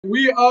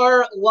We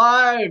are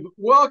live.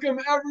 Welcome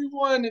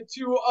everyone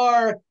to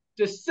our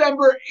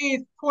December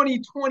 8th,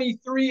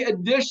 2023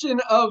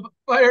 edition of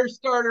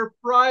Firestarter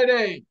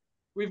Friday.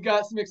 We've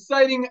got some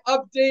exciting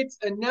updates,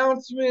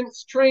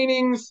 announcements,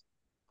 trainings.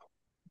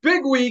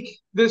 Big week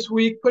this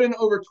week, put in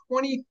over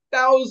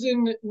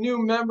 20,000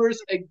 new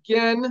members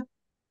again,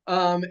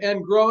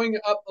 and growing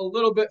up a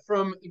little bit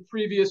from the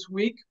previous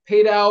week.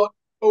 Paid out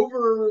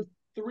over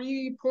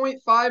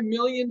 $3.5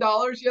 million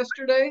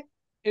yesterday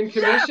in Yes.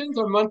 commissions.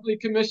 Our monthly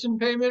commission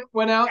payment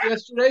went out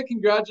yesterday.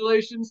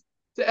 Congratulations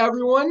to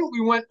everyone. We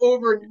went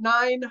over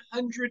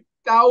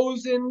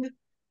 900,000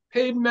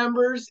 paid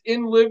members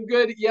in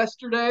LiveGood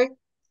yesterday.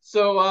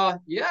 So,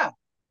 yeah,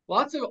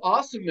 lots of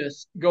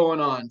awesomeness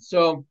going on.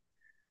 So,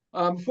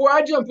 before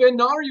I jump in,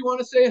 Nar, you want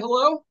to say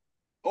hello?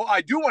 Oh, I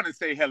do want to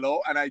say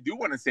hello and I do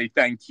want to say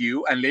thank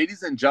you. And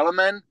ladies and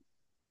gentlemen,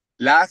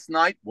 last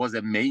night was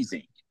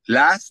amazing.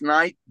 Last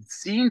night,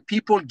 seeing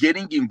people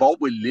getting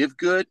involved with Live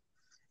Good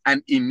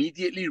and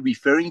immediately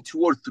referring two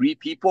or three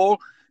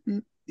people,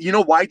 you know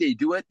why they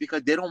do it?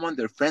 Because they don't want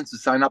their friends to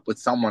sign up with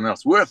someone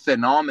else. We're a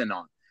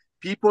phenomenon.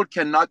 People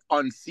cannot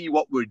unsee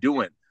what we're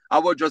doing. I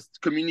was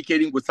just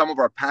communicating with some of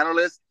our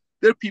panelists.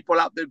 There are people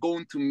out there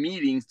going to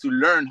meetings to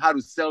learn how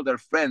to sell their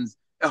friends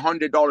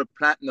 $100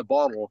 plant in a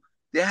bottle.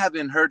 They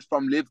haven't heard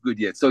from Live Good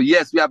yet. So,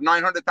 yes, we have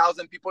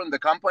 900,000 people in the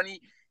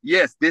company.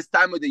 Yes, this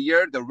time of the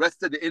year, the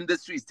rest of the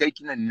industry is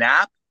taking a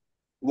nap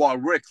while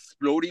we're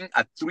exploding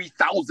at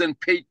 3,000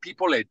 paid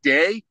people a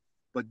day.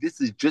 But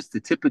this is just the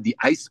tip of the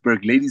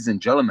iceberg, ladies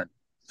and gentlemen.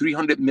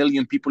 300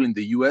 million people in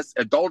the US,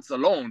 adults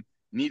alone,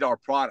 need our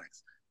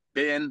products.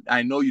 Ben,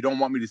 I know you don't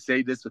want me to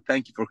say this, but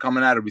thank you for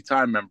coming out of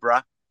retirement,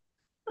 bruh.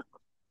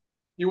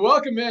 You're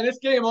welcome, man. It's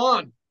game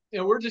on.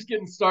 We're just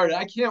getting started.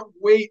 I can't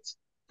wait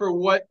for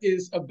what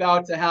is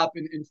about to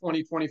happen in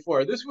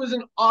 2024. This was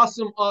an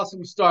awesome,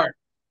 awesome start.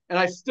 And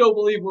I still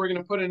believe we're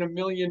going to put in 1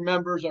 million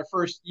members our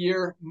first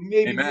year,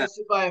 maybe Amen. miss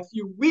it by a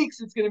few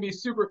weeks. It's going to be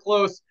super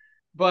close.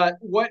 But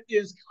what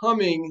is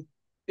coming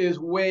is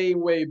way,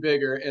 way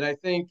bigger. And I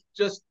think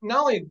just not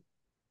only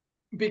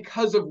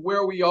because of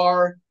where we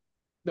are,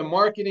 the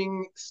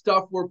marketing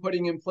stuff we're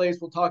putting in place,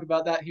 we'll talk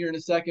about that here in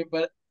a second.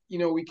 But,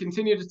 we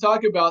continue to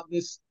talk about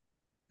this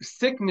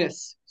sick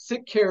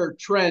care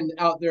trend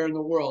out there in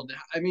the world.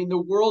 I mean,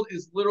 the world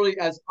is literally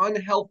as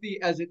unhealthy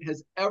as it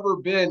has ever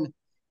been.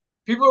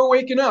 People are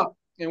waking up,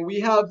 and we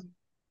have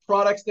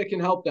products that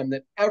can help them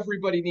that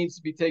everybody needs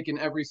to be taken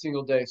every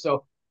single day.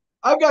 So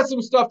I've got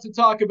some stuff to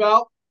talk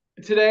about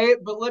today,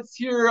 but let's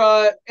hear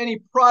any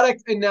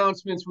product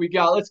announcements we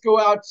got. Let's go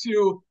out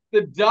to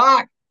the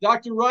doc,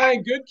 Dr.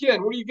 Ryan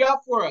Goodkin. What do you got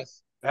for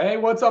us? Hey,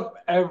 what's up,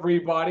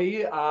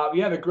 everybody?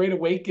 Yeah, the Great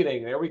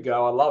Awakening. There we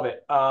go. I love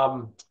it.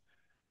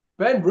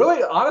 Ben,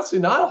 really, honestly,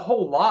 not a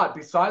whole lot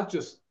besides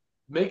just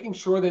making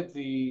sure that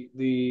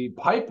the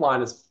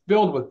pipeline is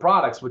filled with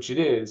products, which it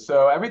is.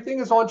 So everything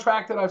is on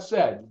track that I've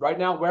said. Right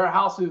now,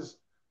 warehouse is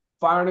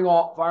firing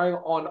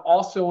on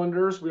all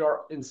cylinders. We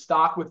are in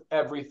stock with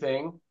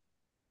everything.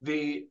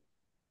 The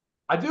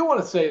I do want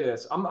to say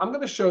this. I'm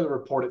going to show the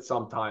report at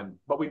some time,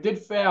 but we did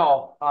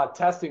fail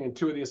testing in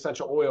two of the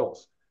essential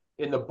oils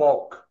in the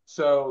bulk.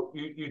 So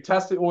you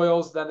test the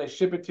oils, then they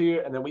ship it to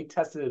you, and then we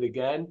tested it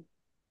again,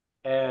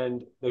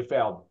 and they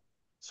failed.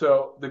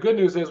 So the good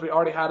news is we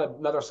already had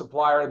another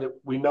supplier that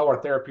we know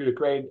are therapeutic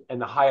grade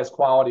and the highest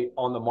quality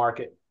on the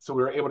market. So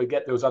we were able to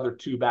get those other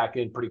two back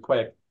in pretty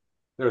quick.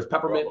 There's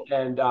peppermint Bro.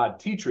 and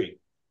tea tree.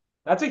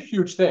 That's a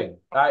huge thing.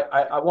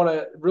 I want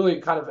to really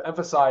kind of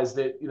emphasize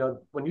that,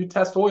 when you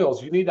test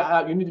oils, you need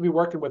to be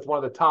working with one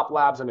of the top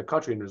labs in the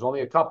country, and there's only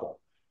a couple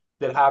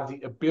that have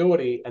the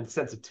ability and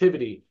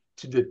sensitivity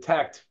to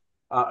detect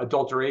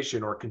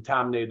adulteration or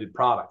contaminated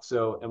products.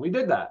 So, and we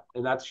did that,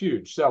 and that's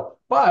huge. So,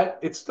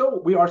 but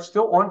we are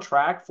still on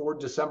track for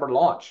December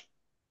launch.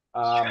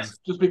 Yes.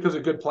 Just because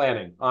of good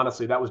planning.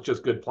 Honestly, that was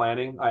just good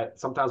planning.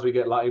 Sometimes we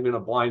get even a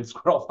blind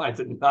squirrel finds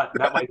a nut,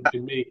 and that might have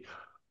been me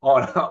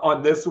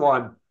on this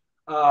one.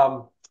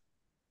 Um,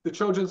 the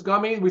children's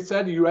gummy, we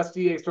said the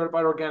USDA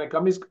certified organic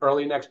gummies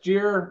early next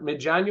year,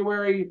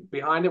 mid-January.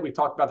 Behind it, we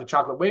talked about the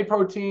chocolate whey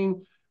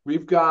protein.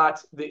 We've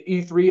got the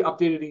E3,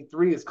 updated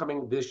E3 is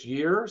coming this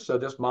year, so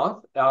this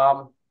month.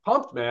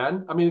 Pumped,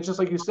 man. I mean, it's just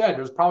like you said,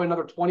 there's probably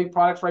another 20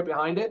 products right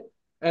behind it.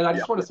 And I Yeah.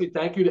 just want to say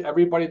thank you to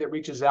everybody that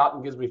reaches out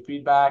and gives me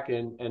feedback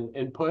and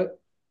input.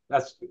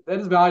 That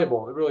is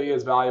valuable. It really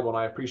is valuable, and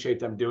I appreciate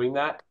them doing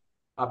that.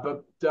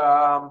 But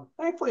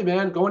thankfully,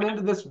 man, going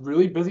into this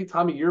really busy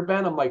time of year,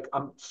 Ben,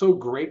 I'm so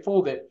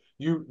grateful that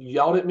you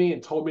yelled at me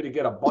and told me to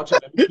get a bunch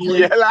of inventory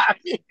Yeah.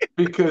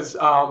 because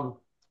I'm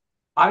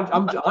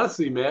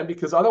honestly, man,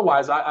 because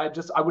otherwise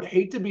I would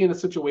hate to be in a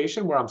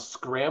situation where I'm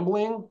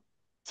scrambling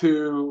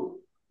to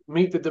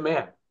meet the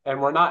demand.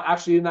 And we're not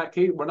actually in that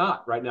case. We're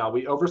not right now.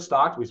 We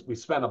overstocked. We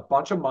spent a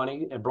bunch of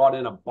money and brought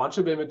in a bunch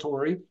of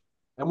inventory.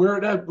 And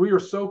we are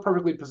so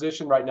perfectly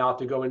positioned right now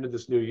to go into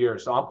this new year.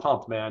 So I'm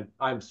pumped, man.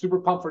 I'm super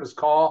pumped for this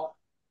call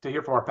to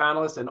hear from our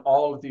panelists and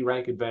all of the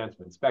rank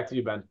advancements. Back to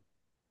you, Ben.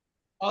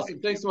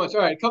 Awesome. Thanks so much.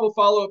 All right. A couple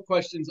follow-up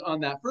questions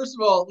on that. First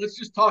of all, let's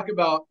just talk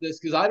about this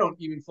because I don't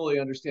even fully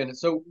understand it.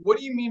 So what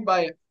do you mean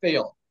by it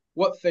fail?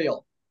 What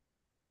failed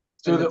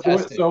So in the the oil,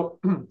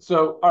 testing?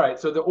 so all right.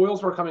 So the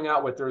oils we're coming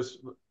out with,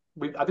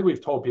 I think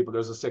we've told people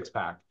there's a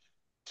 6-pack.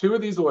 Two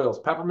of these oils,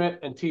 peppermint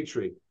and tea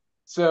tree.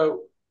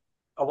 So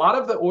a lot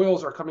of the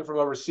oils are coming from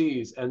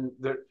overseas, and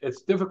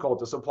it's difficult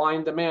to supply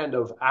and demand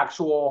of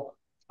actual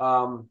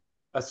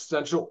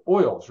essential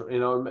oils.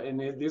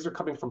 And these are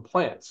coming from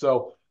plants.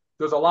 So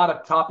there's a lot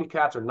of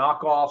copycats or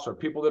knockoffs or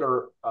people that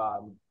are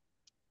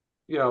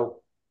you know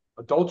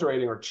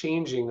adulterating or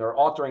changing or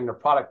altering their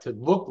product to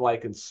look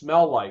like and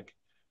smell like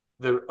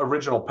the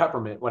original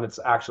peppermint when it's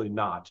actually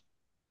not.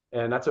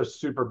 And that's a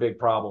super big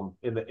problem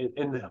in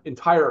the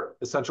entire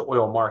essential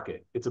oil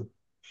market. It's a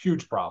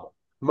huge problem.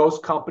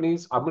 Most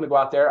companies, I'm going to go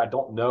out there, I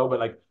don't know, but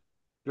like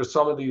there's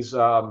some of these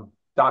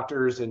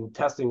doctors and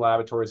testing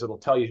laboratories that'll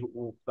tell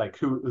you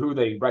who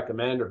they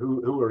recommend or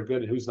who are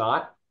good and who's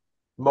not.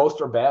 Most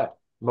are bad.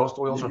 Most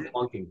oils are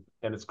flunking,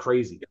 and it's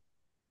crazy.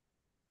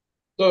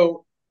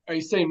 So are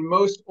you saying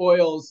most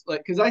oils,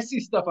 like, because I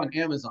see stuff on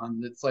Amazon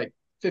that's like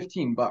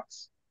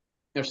 $15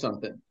 or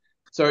something.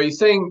 So are you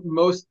saying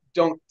most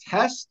don't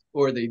test,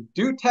 or they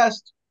do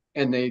test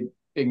and they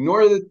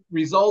ignore the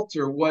results,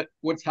 or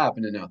what's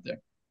happening out there?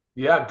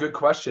 Yeah, good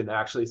question,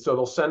 actually. So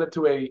they'll send it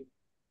to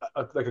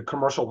like a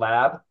commercial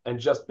lab and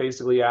just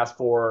basically ask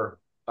for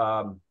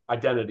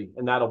identity,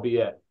 and that'll be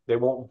it. They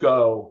won't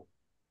go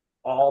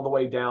all the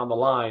way down the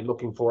line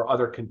looking for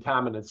other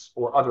contaminants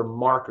or other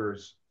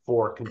markers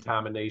for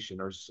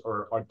contamination or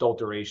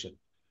adulteration.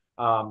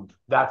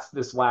 That's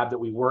this lab that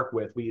we work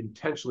with. We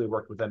intentionally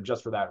work with them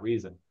just for that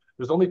reason.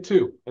 There's only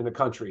 2 in the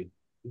country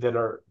that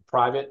are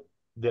private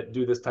that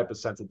do this type of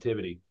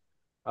sensitivity.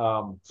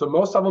 So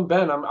most of them,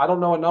 Ben, I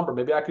don't know a number.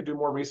 Maybe I could do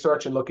more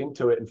research and look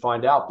into it and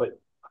find out,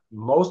 but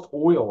most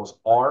oils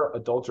are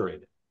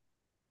adulterated.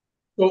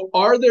 So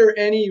are there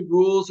any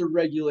rules or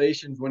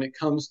regulations when it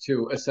comes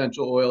to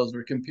essential oils,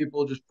 or can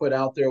people just put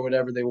out there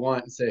whatever they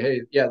want and say,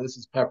 hey, yeah, this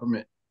is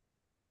peppermint?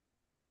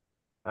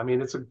 I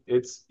mean, it's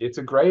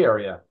a gray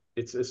area.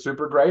 It's a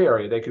super gray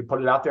area. They could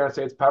put it out there and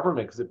say it's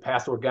peppermint because it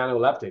passed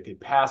organoleptic.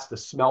 It passed the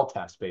smell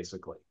test,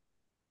 basically.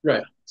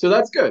 Right. So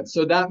that's good.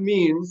 So that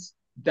means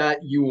that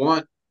you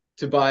want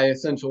to buy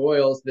essential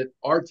oils that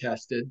are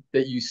tested,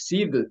 that you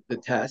see the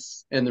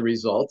tests and the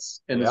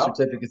results and the Yeah,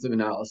 certificates of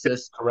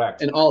analysis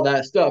correct. and all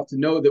that stuff to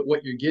know that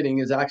what you're getting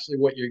is actually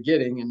what you're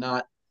getting and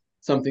not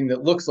something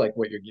that looks like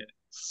what you're getting.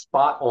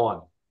 Spot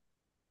on.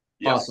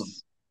 Awesome.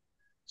 Yes.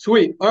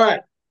 Sweet. All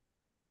right.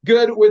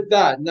 Good with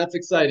that. And that's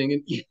exciting.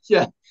 And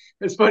yeah,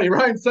 it's funny.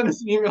 Ryan sent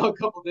us an email a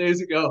couple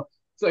days ago.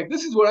 It's like,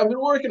 this is what I've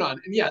been working on.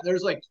 And yeah,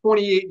 there's like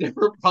 28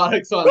 different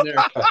products on there.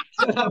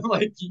 And I'm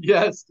like,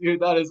 yes, dude,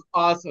 that is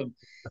awesome.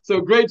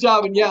 So great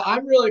job. And yeah,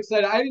 I'm really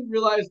excited. I didn't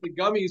realize the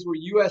gummies were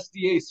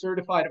USDA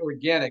certified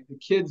organic, the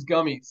kids'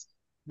 gummies.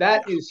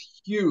 That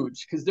is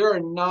huge because there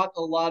are not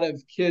a lot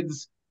of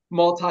kids'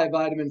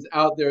 multivitamins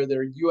out there that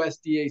are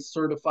USDA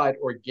certified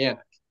organic.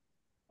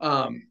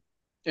 Um,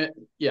 and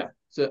yeah,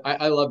 so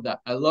I love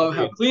that. I love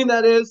how clean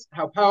that is,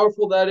 how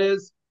powerful that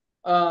is.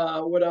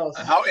 What else?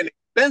 And how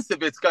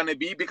inexpensive it's going to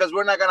be, because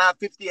we're not going to have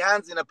 50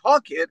 hands in a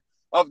pocket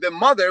of the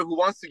mother who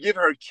wants to give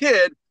her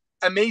kid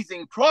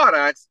amazing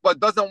products, but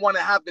doesn't want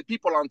to have the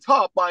people on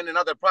top buying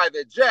another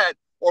private jet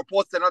or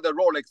post another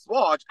Rolex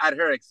watch at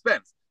her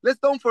expense. Let's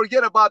don't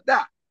forget about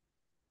that.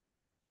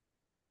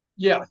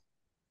 Yeah.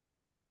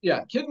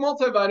 Yeah. Kid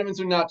multivitamins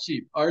are not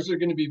cheap. Ours are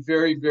going to be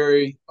very,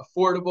 very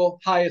affordable,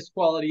 highest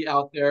quality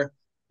out there,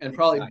 and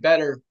probably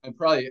better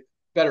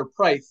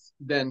price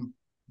than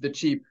the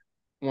cheap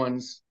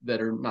ones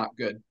that are not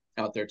good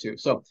out there too.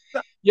 So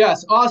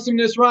yes,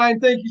 awesomeness, Ryan.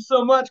 Thank you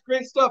so much.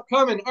 Great stuff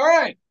coming. All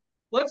right.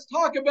 Let's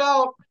go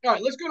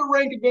to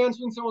rank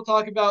advancements, and we'll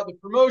talk about the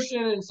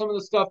promotion and some of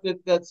the stuff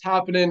that's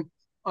happening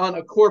on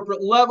a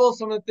corporate level,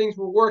 some of the things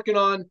we're working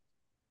on,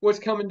 what's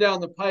coming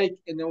down the pike,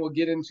 and then we'll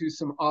get into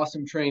some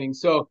awesome training.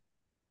 So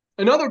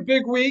another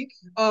big week.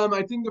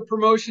 I think the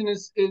promotion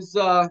is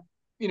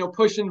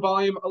pushing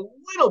volume a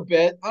little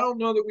bit. I don't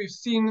know that we've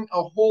seen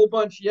a whole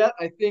bunch yet.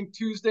 I think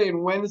Tuesday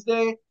and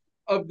Wednesday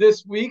of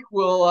this week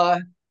we'll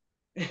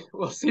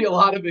see a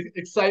lot of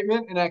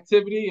excitement and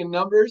activity and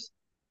numbers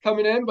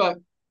coming in. But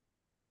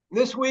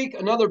this week,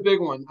 another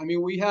big one. I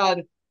mean, we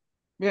had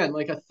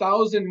like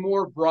 1,000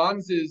 more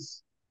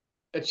bronzes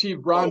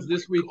achieve bronze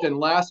this week than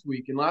last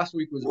week, and last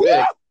week was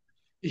big.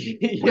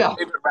 Yeah.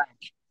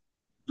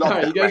 All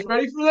right, you guys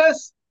ready for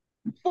this?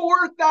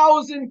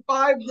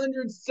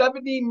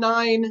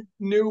 4,579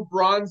 new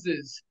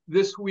bronzes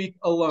this week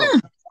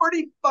alone.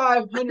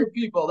 4,500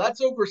 people.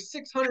 That's over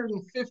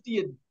 650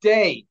 a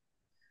day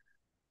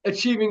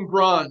achieving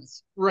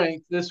bronze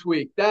rank this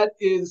week. That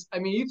is, I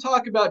mean, you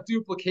talk about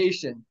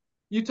duplication.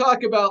 You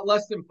talk about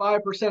less than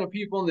 5% of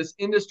people in this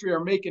industry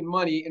are making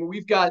money, and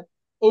we've got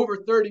over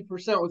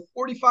 30% with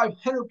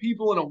 4,500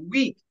 people in a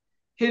week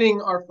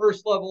hitting our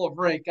first level of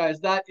rank. Guys,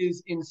 that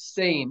is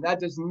insane. That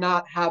does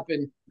not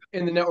happen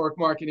in the network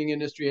marketing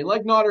industry. And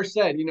like Nader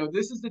said,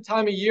 this is the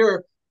time of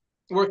year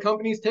where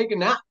companies take a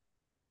nap.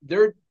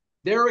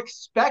 They're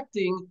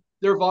expecting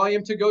their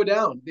volume to go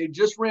down. They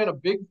just ran a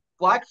big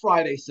Black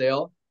Friday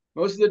sale.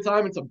 Most of the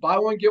time it's a buy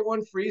one, get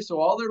one free. So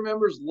all their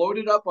members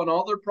loaded up on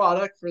all their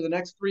product for the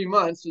next 3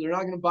 months. So they're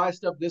not going to buy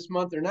stuff this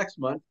month or next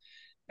month.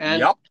 And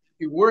Yep.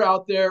 we're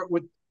out there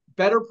with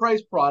better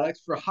priced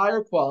products for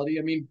higher quality.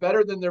 I mean,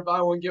 better than their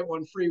buy one, get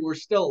one free. We're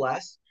still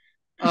less.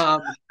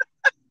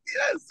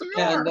 Yes, we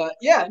are. And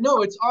yeah,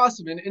 no, it's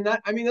awesome. And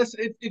that, I mean,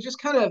 it just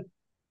kind of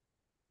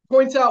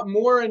points out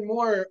more and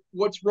more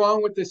what's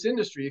wrong with this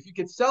industry. If you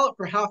could sell it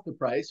for half the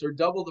price or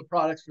double the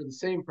products for the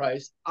same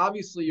price,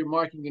 obviously you're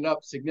marking it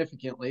up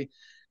significantly.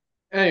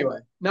 Anyway,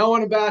 not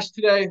want to bash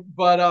today,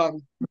 but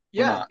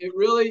yeah, it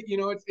really,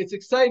 it's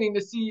exciting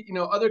to see,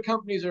 other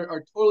companies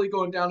are totally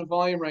going down in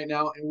volume right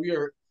now, and we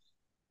are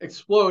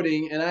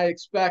exploding. And I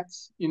expect,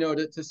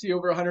 to see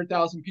over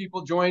 100,000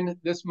 people join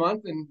this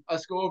month and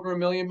us go over 1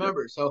 million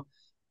members. So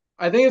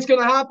I think it's going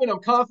to happen. I'm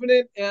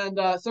confident, and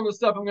some of the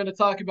stuff I'm going to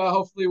talk about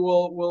hopefully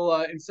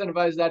will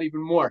incentivize that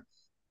even more.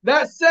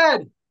 That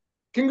said,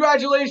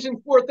 congratulations,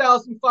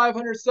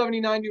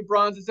 4,579 new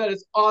bronzes. That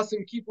is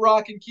awesome. Keep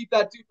rocking, keep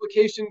that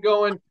duplication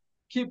going,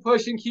 keep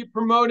pushing, keep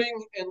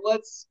promoting, and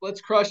let's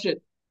crush it.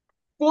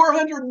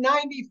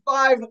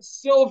 495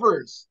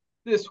 silvers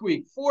this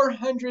week.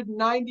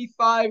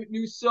 495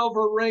 new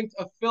silver ranked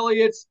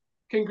affiliates.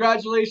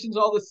 Congratulations,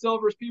 all the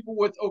silvers, people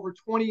with over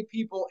 20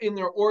 people in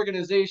their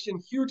organization.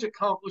 Huge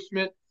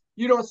accomplishment.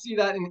 You don't see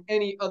that in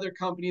any other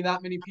company,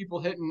 that many people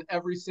hitting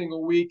every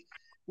single week.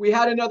 We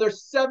had another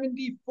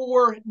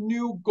 74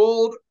 new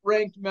gold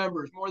ranked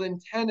members, more than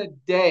 10 a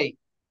day.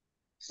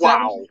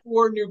 Wow.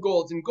 74 new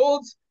golds. And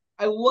golds,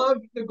 I love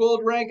the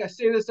gold rank. I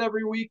say this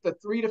every week, the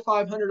 $300 to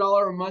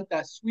 $500 a month,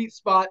 that sweet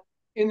spot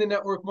in the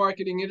network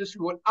marketing industry.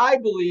 What I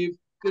believe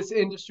this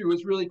industry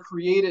was really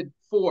created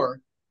for,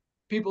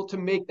 people to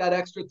make that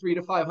extra $300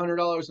 to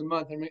 $500 a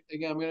month. And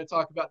again, I'm going to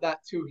talk about that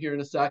too here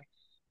in a sec.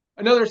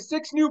 Another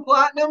 6 new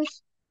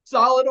platinums,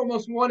 solid,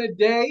 almost one a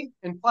day.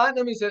 And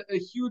platinum is a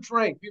huge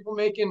rank. People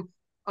making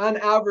on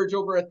average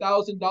over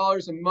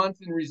 $1,000 a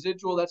month in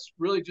residual. That's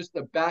really just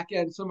the back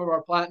end. Some of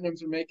our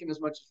platinums are making as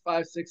much as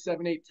 $5,000,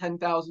 $6,000, $7,000,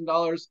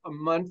 $10,000 a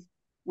month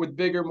with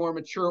bigger, more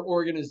mature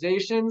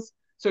organizations.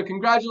 So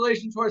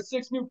congratulations to our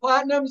 6 new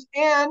platinums.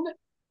 And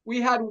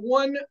we had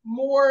one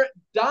more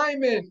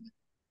diamond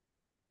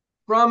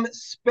from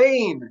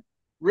Spain,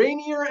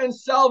 Rainier and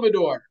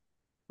Salvador.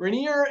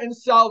 Rainier and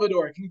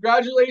Salvador,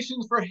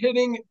 congratulations for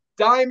hitting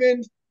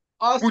diamond.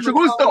 Awesome Mucho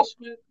gusto.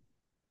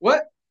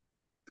 What?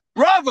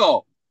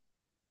 Bravo.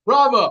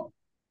 Bravo.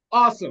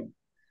 Awesome.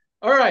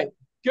 All right,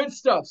 good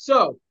stuff.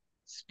 So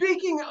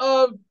speaking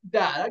of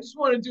that, I just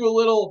want to do a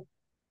little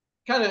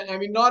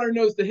Nodder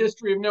knows the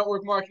history of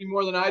network marketing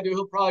more than I do.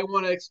 He'll probably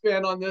want to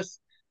expand on this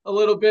a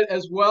little bit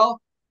as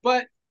well.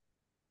 But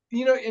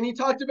and he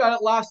talked about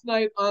it last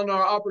night on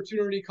our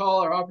opportunity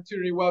call, our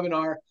opportunity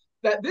webinar,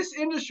 that this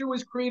industry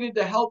was created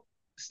to help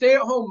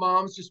stay-at-home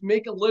moms just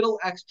make a little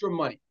extra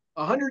money.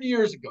 100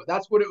 years ago,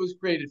 that's what it was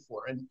created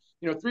for. And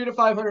 $300 to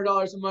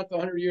 $500 a month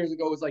 100 years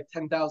ago was like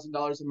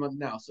 $10,000 a month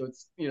now. So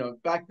it's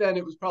back then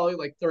it was probably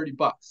like $30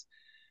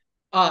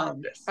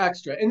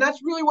 extra. And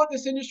that's really what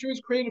this industry was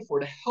created for,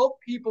 to help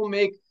people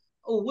make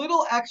a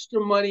little extra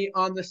money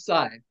on the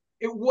side.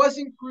 It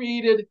wasn't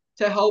created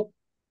to help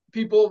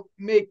people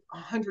make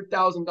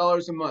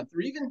 $100,000 a month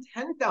or even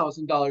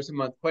 $10,000 a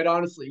month. Quite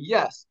honestly,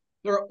 yes,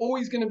 there are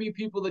always going to be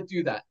people that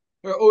do that.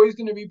 There are always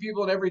going to be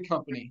people in every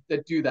company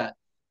that do that.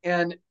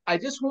 And I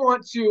just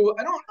want to,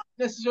 I don't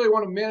necessarily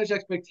want to manage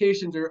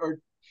expectations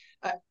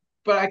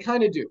but I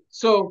kind of do.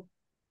 So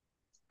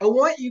I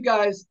want you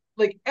guys,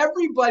 like,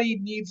 everybody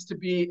needs to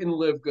be in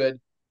LiveGood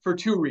for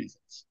 2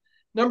 reasons.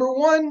 Number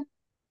one,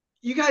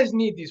 you guys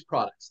need these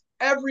products.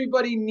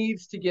 Everybody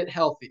needs to get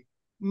healthy.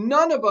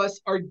 None of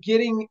us are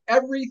getting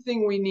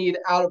everything we need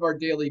out of our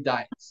daily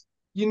diets.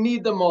 You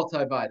need the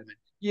multivitamin.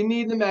 You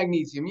need the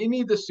magnesium. You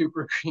need the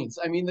super greens.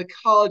 I mean, the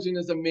collagen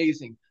is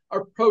amazing.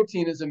 Our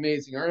protein is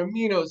amazing. Our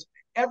aminos,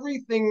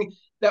 everything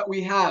that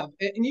we have.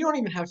 And you don't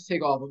even have to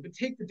take all of them, but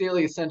take the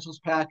Daily Essentials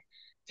pack,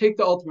 take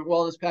the Ultimate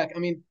Wellness pack. I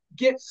mean,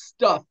 get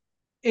stuff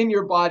in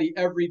your body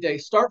every day.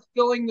 Start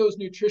filling those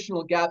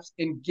nutritional gaps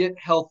and get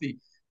healthy.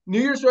 New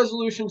Year's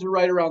resolutions are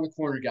right around the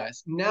corner,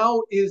 guys.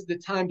 Now is the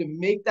time to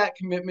make that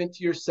commitment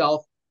to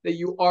yourself that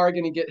you are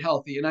going to get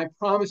healthy. And I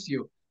promise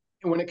you,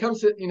 and when it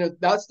comes to,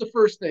 that's the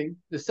first thing.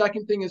 The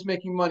second thing is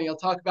making money. I'll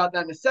talk about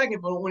that in a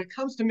second. But when it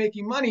comes to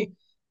making money,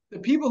 the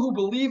people who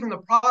believe in the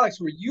products,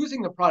 who are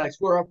using the products,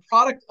 who are a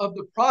product of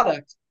the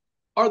product,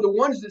 are the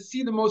ones that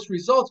see the most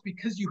results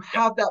because you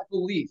have that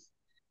belief.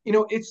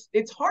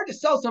 It's hard to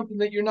sell something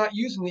that you're not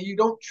using, that you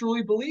don't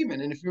truly believe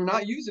in. And if you're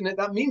not using it,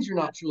 that means you're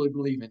not truly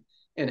believing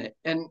in it.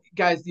 And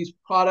guys, these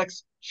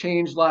products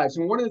change lives.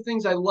 And one of the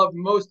things I love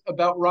most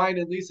about Ryan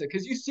and Lisa,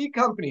 because you see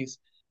companies,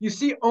 you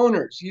see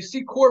owners, you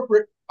see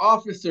corporate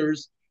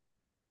officers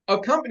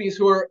of companies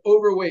who are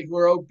overweight, who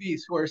are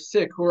obese, who are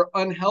sick, who are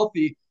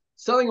unhealthy,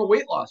 selling a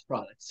weight loss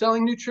product,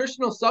 selling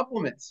nutritional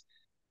supplements.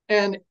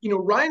 And,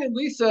 Ryan and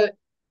Lisa,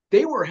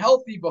 they were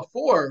healthy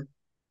before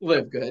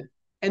LiveGood.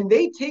 And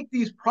they take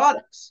these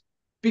products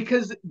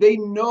because they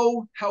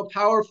know how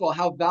powerful,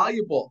 how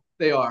valuable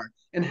they are,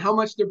 and how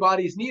much their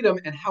bodies need them,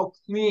 and how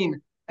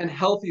clean and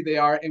healthy they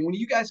are. And when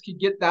you guys could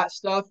get that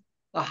stuff,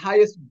 the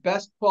highest,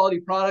 best quality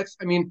products,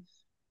 I mean,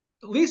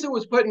 Lisa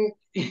was putting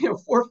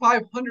 $400 or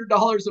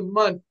 $500 a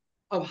month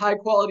of high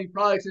quality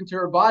products into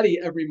her body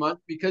every month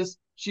because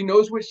she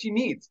knows what she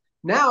needs.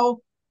 Now,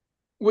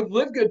 with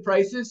LiveGood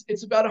prices,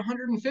 it's about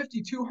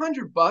 150,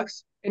 200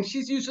 bucks, and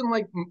she's using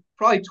like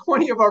probably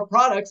 20 of our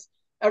products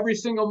every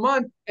single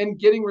month and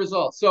getting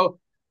results. So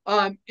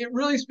it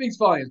really speaks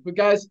volumes. But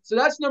guys, so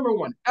that's number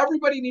one.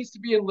 Everybody needs to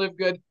be in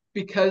LiveGood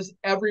because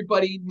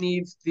everybody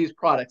needs these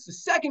products. The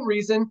second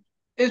reason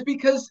is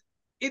because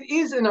it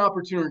is an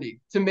opportunity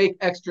to make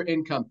extra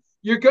income.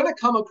 You're going to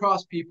come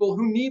across people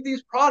who need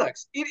these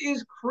products. It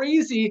is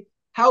crazy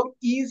how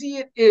easy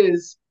it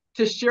is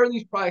to share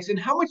these products and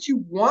how much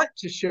you want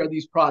to share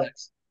these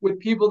products with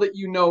people that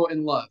you know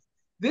and love.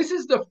 This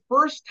is the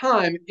first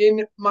time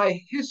in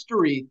my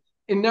history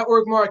in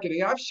network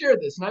marketing. I've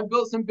shared this and I've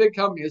built some big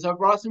companies. I've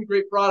brought some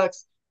great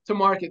products to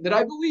market that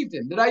I believed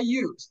in, that I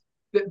used.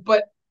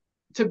 But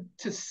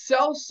to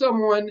sell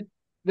someone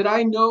that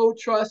I know,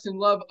 trust, and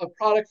love a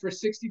product for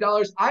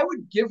 $60, I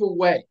would give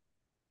away,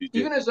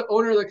 even as the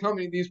owner of the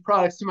company, these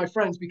products to my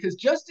friends, because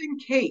just in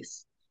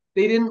case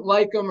they didn't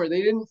like them or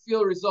they didn't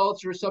feel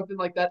results or something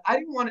like that, I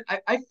didn't want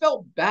to, I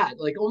felt bad,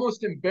 like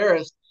almost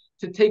embarrassed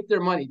to take their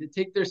money, to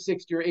take their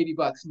 60 or 80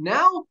 bucks.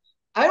 Now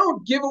I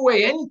don't give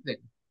away anything.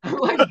 I'm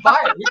like,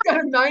 buy it. We've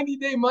got a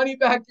 90-day money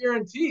back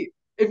guarantee.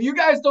 If you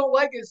guys don't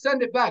like it,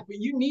 send it back. But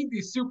you need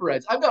these super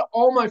eds. I've got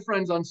all my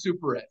friends on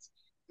super eds.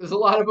 There's a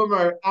lot of them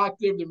are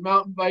active. They're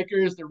mountain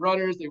bikers. They're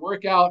runners. They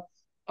work out.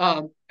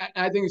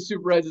 I think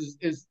Super Eds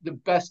is the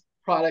best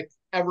product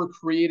ever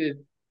created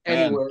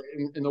anywhere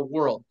in the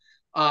world.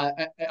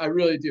 I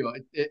really do.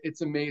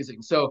 It's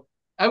amazing. So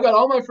I've got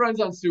all my friends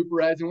on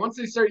Super Eds, and once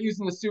they start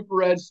using the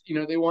Super Eds,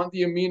 they want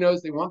the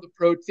aminos, they want the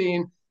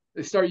protein,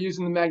 they start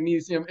using the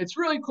magnesium. It's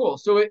really cool.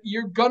 So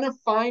you're gonna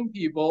find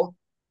people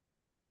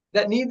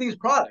that need these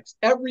products.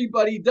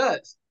 Everybody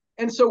does.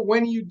 And so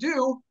when you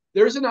do,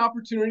 there's an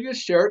opportunity to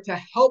share it, to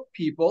help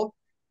people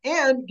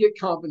and get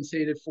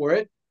compensated for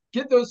it,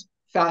 get those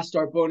fast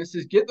start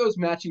bonuses, get those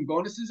matching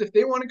bonuses. If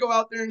they want to go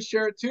out there and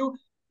share it too,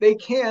 they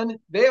can.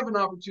 They have an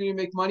opportunity to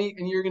make money,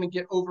 and you're going to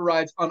get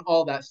overrides on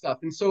all that stuff.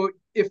 And so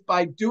if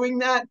by doing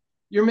that,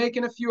 you're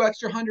making a few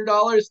extra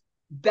 $100,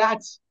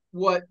 that's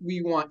what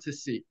we want to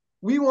see.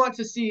 We want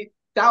to see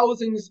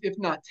thousands, if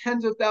not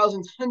tens of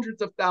thousands,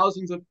 hundreds of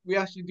thousands of, we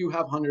actually do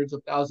have hundreds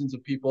of thousands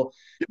of people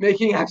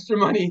making extra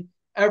money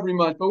every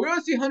month, but we want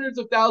to see hundreds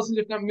of thousands,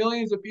 if not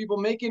millions of people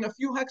making a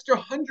few extra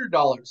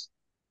 $100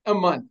 a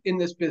month in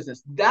this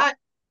business. That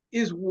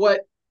is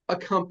what a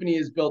company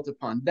is built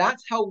upon.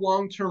 That's how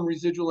long-term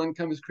residual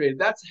income is created.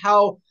 That's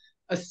how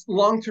a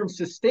long-term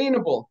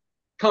sustainable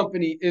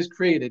company is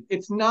created.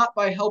 It's not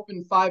by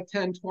helping 5,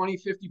 10, 20,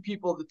 50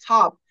 people at the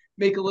top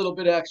make a little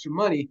bit of extra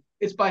money.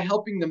 It's by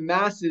helping the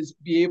masses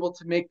be able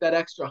to make that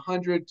extra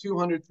 100,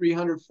 200,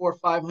 300, $400,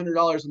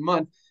 $500 a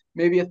month,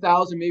 maybe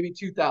 1,000, maybe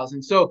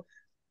 2,000. So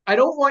I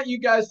don't want you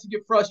guys to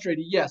get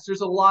frustrated. Yes,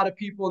 there's a lot of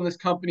people in this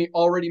company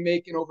already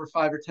making over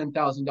 $5,000 or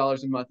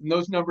 $10,000 a month, and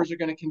those numbers are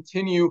going to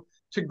continue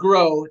to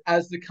grow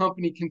as the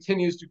company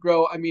continues to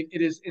grow. I mean,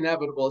 it is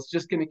inevitable. It's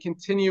just going to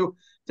continue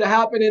to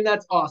happen, and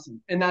that's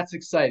awesome, and that's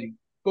exciting.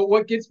 But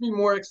what gets me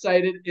more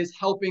excited is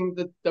helping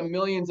the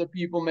millions of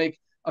people make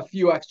a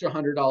few extra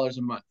 $100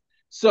 a month.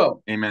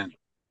 So, amen.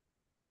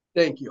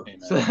 Thank you.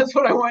 Amen. So that's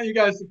what I want you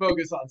guys to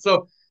focus on.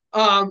 So,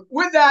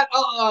 with that,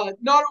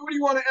 Nader, what do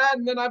you want to add?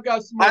 And then I've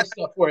got some more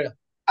stuff for you.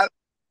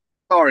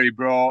 Sorry,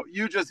 bro.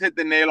 You just hit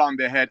the nail on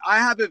the head. I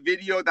have a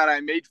video that I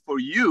made for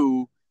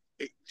you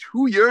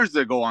 2 years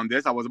ago on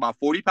this. I was about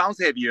 40 pounds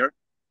heavier.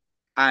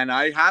 And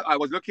I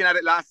was looking at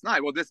it last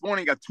night. Well, this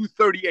morning at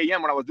 2:30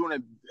 a.m. when I was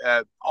doing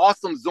an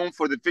awesome Zoom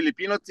for the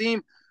Filipino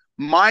team.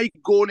 My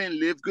goal in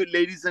LiveGood,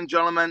 ladies and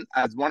gentlemen,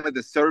 as one of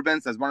the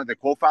servants, as one of the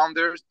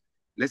co-founders,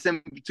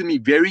 listen to me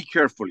very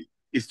carefully,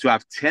 is to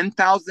have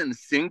 10,000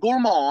 single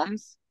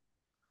moms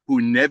who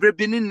never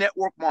been in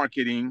network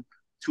marketing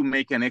to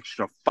make an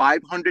extra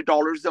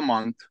 $500 a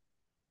month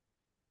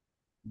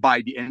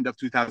by the end of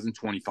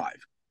 2025.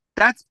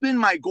 That's been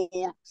my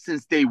goal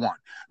since day one.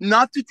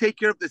 Not to take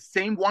care of the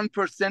same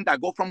 1%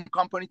 that go from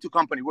company to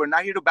company. We're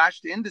not here to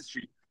bash the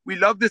industry. We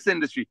love this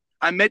industry.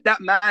 I met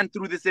that man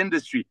through this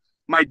industry.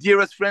 My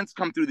dearest friends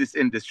come through this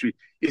industry.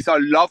 It's our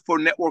love for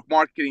network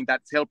marketing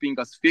that's helping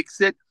us fix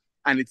it.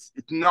 And it's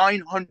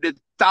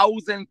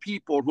 900,000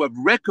 people who have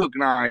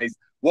recognized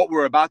what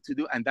we're about to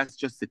do. And that's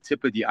just the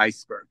tip of the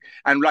iceberg.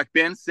 And like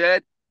Ben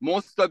said,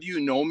 most of you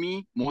know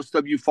me. Most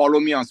of you follow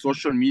me on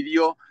social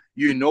media.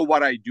 You know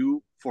what I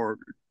do for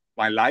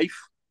my life.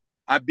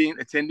 I've been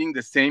attending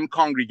the same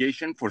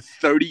congregation for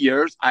 30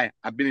 years.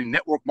 I've been in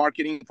network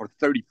marketing for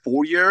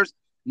 34 years.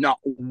 Not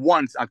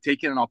once I've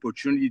taken an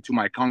opportunity to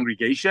my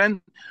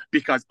congregation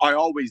because I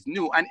always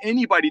knew, and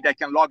anybody that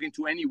can log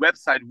into any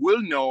website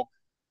will know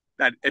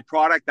that a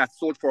product that's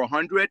sold for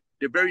 100,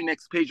 the very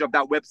next page of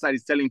that website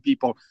is telling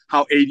people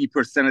how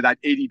 80% of that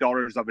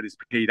 $80 of it is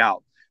paid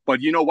out.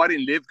 But you know what?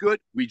 In Live Good,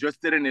 we just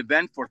did an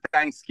event for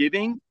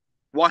Thanksgiving.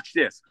 Watch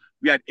this.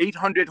 We had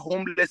 800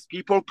 homeless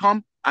people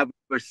come,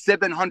 over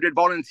 700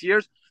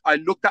 volunteers. I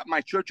looked at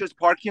my church's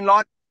parking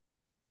lot,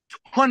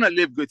 ton of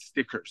Live Good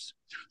stickers,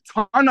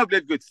 ton of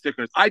Live Good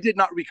stickers. I did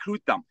not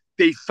recruit them.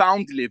 They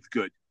found Live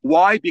Good.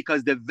 Why?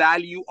 Because the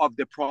value of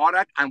the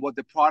product and what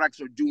the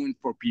products are doing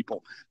for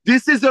people.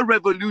 This is a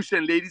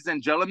revolution, ladies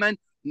and gentlemen.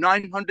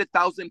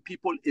 900,000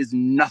 people is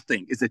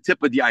nothing. It's a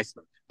tip of the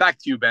iceberg. Back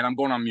to you, Ben. I'm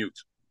going on mute.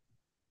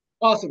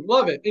 Awesome.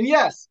 Love it. And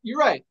yes, you're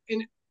right.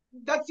 And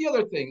that's the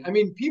other thing. I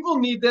mean, people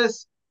need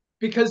this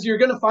because you're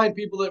going to find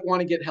people that want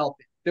to get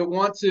healthy, that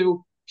want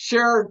to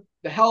share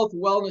the health,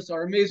 wellness,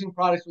 our amazing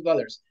products with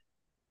others.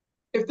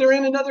 If they're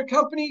in another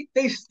company,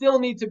 they still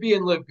need to be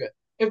in Live Good.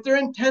 If they're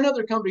in 10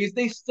 other companies,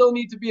 they still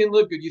need to be in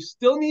Live Good. You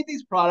still need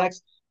these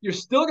products. You're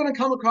still going to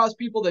come across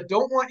people that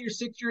don't want your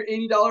 $60 or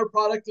 $80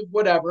 product of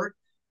whatever,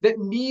 that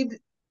need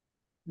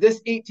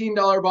this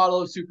 $18 bottle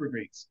of Super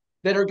Greens,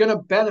 that are going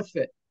to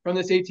benefit from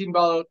this $18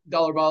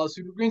 bottle of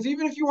Super Greens.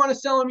 Even if you want to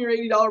sell them your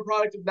 $80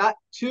 product of that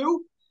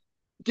too,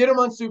 get them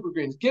on Super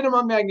Greens, get them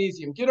on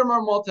magnesium, get them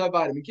on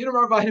multivitamin, get them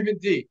on vitamin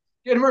D,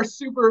 get them on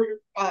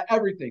super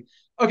everything.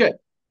 Okay,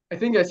 I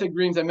think I said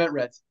greens, I meant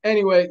reds.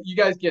 Anyway, you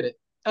guys get it.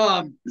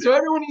 So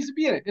everyone needs to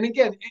be in it. And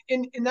again,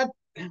 in that,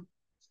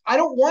 I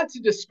don't want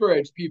to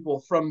discourage people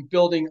from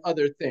building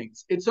other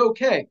things. It's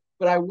okay,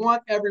 but I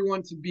want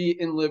everyone to be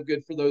in Live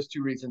Good for those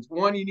two reasons.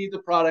 One, you need the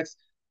products.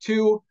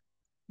 Two,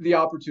 the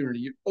opportunity.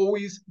 You're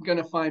always going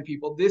to find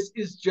people. This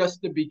is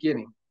just the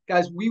beginning.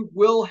 Guys, we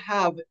will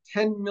have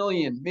 10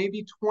 million,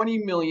 maybe 20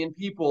 million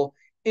people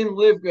in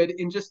Live Good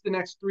in just the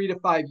next 3 to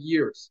 5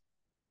 years.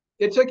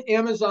 It took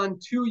Amazon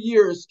 2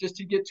 years just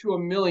to get to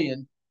 1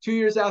 million. 2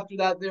 years after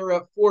that, they were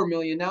at 4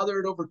 million. Now they're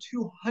at over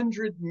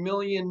 200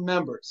 million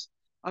members.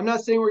 I'm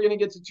not saying we're going to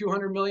get to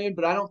 200 million,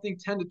 but I don't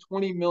think 10 to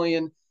 20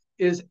 million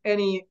is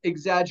any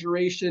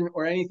exaggeration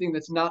or anything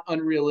that's not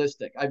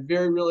unrealistic. I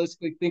very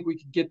realistically think we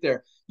could get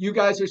there. You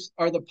guys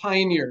are the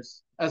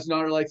pioneers, as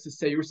Nader likes to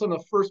say. You're some of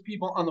the first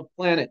people on the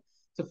planet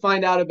to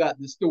find out about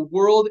this. The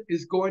world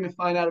is going to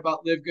find out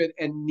about Live Good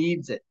and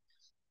needs it.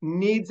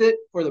 Needs it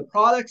for the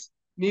products,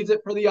 needs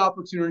it for the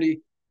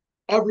opportunity.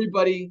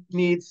 Everybody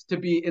needs to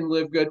be in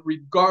Live Good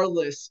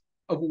regardless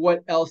of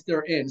what else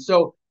they're in.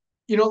 So,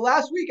 you know,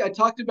 last week I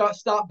talked about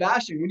stop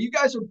bashing. When you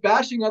guys are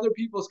bashing other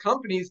people's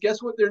companies,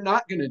 guess what they're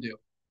not going to do?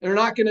 They're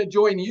not going to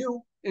join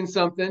you in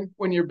something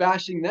when you're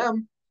bashing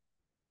them.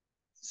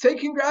 Say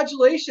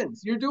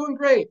congratulations, you're doing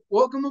great.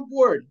 Welcome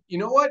aboard. You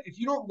know what? If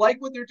you don't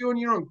like what they're doing,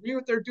 you don't agree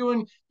with what they're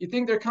doing, you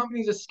think their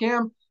company's a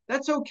scam,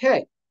 that's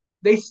okay.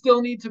 They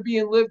still need to be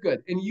in Live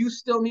Good. And you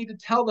still need to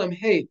tell them,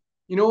 hey,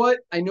 you know what?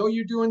 I know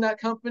you're doing that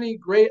company.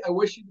 Great. I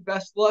wish you the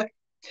best luck.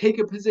 Take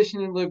a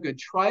position in Live Good.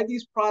 Try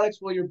these products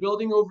while you're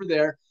building over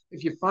there.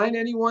 If you find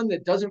anyone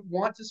that doesn't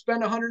want to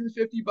spend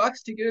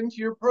 $150 to get into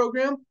your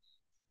program,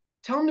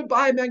 tell them to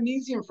buy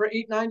magnesium for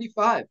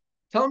 $8.95.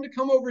 Tell them to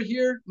come over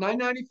here,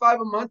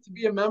 $9.95 a month to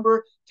be a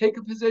member, take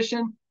a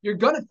position. You're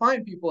going to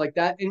find people like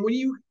that. And when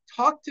you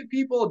talk to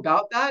people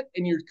about that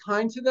and you're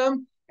kind to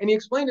them and you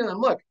explain to them,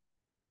 look,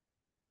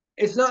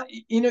 it's not,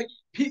 you know,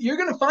 you're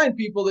going to find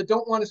people that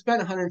don't want to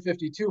spend $150,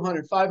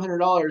 $200,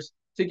 $500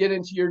 to get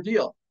into your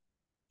deal.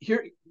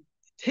 Here,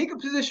 take a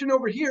position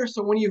over here.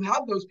 So when you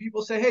have those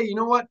people say, hey, you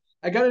know what?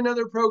 I got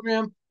another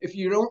program. If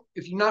you're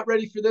not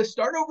ready for this,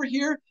 start over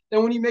here.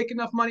 Then when you make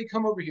enough money,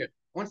 come over here.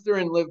 Once they're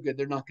in Live Good,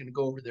 they're not going to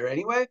go over there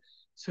anyway.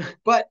 So,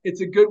 but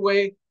it's a good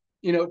way,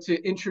 you know,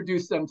 to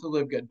introduce them to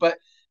Live Good. But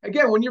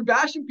again, when you're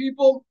bashing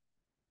people,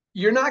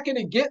 you're not going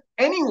to get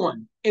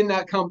anyone in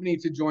that company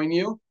to join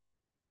you.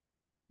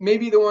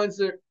 Maybe the ones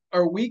that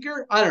are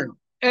weaker. I don't know.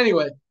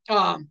 Anyway,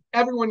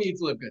 everyone needs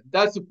Live Good.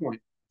 That's the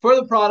point. For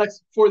the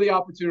products, for the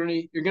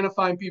opportunity, you're going to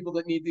find people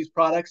that need these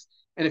products.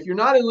 And if you're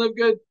not in Live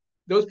Good,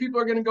 those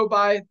people are going to go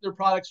buy their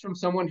products from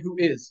someone who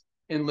is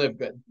in Live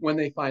Good when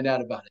they find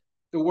out about it.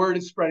 The word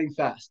is spreading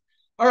fast.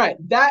 All right.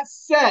 That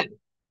said,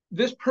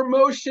 this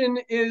promotion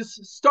is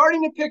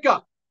starting to pick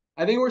up.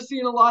 I think we're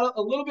seeing a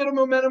little bit of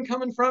momentum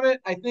coming from it.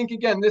 I think,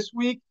 again, this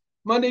week,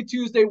 Monday,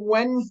 Tuesday,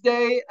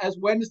 Wednesday, as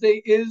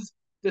Wednesday is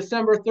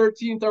December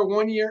 13th, our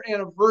 1-year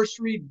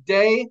anniversary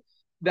day,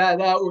 that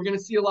we're going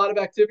to see a lot of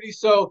activity.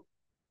 So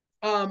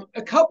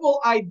a couple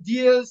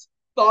ideas,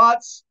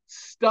 thoughts,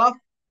 stuff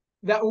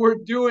that we're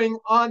doing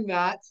on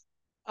that.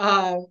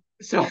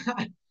 So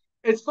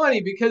it's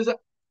funny because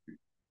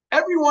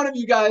every one of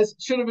you guys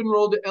should have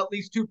enrolled at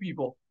least 2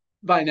 people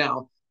by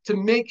now to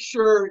make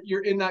sure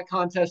you're in that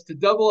contest, to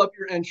double up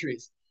your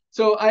entries.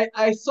 So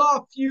I saw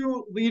a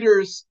few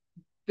leaders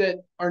that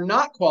are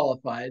not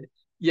qualified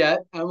yet.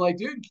 I'm like,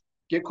 dude,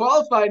 get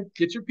qualified,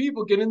 get your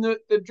people, get in the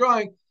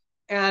drawing.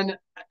 And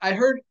I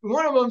heard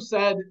one of them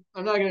said,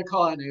 I'm not going to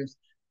call out names,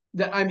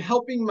 that I'm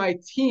helping my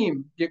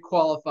team get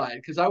qualified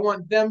because I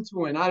want them to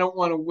win. I don't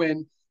want to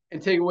win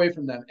and take away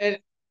from them. And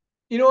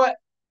you know what?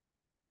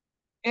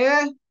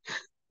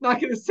 Not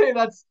going to say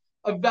that's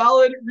a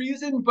valid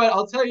reason, but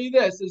I'll tell you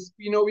this is,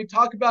 we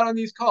talk about on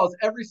these calls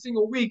every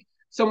single week,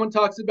 someone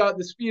talks about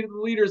the speed of the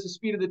leaders, the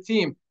speed of the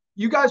team.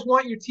 You guys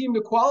want your team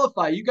to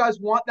qualify. You guys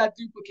want that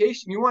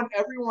duplication. You want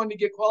everyone to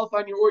get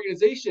qualified in your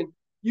organization.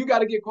 You got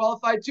to get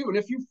qualified too. And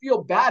if you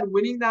feel bad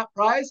winning that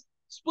prize,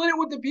 split it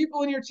with the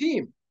people in your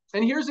team.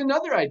 And here's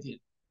another idea.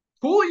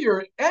 Pool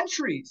your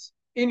entries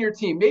in your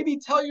team. Maybe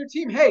tell your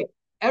team, hey,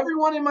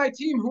 everyone in my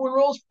team who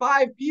enrolls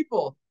 5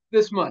 people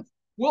this month,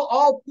 we'll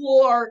all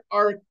pool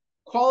our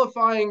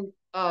qualifying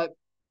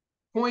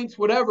points,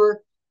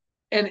 whatever,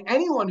 and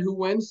anyone who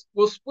wins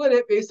will split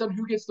it based on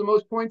who gets the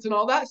most points and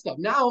all that stuff.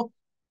 Now,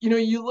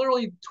 you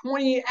literally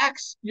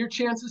 20x your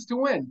chances to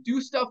win.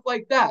 Do stuff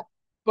like that.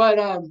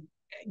 But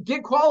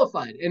get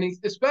qualified. And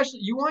especially,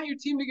 you want your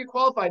team to get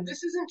qualified.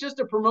 This isn't just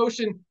a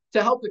promotion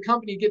to help the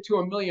company get to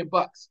 $1 million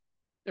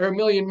or 1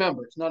 million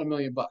members, not $1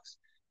 million.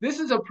 This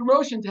is a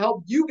promotion to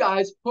help you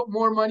guys put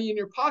more money in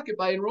your pocket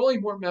by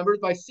enrolling more members,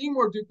 by seeing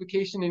more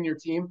duplication in your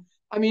team.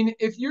 I mean,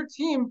 if your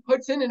team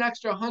puts in an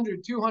extra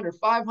 100, 200,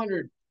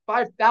 500,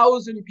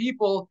 5,000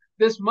 people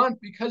this month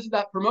because of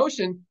that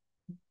promotion,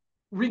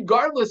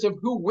 regardless of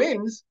who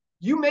wins,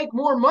 you make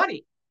more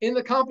money in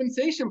the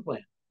compensation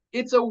plan.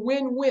 It's a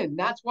win-win.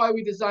 That's why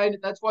we designed it.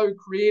 That's why we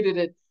created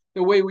it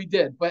the way we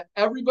did. But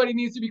everybody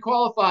needs to be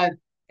qualified.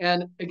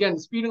 And again,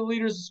 the speed of the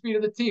leader is the speed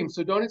of the team.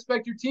 So don't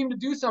expect your team to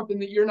do something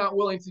that you're not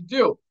willing to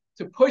do.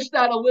 To push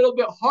that a little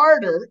bit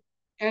harder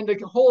and to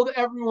hold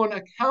everyone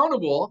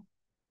accountable,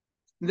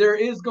 there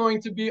is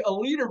going to be a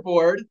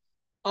leaderboard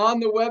on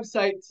the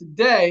website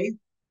today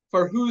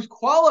for who's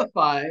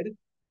qualified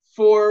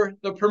for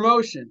the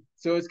promotion.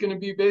 So it's going to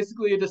be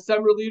basically a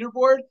December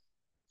leaderboard.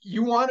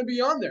 You want to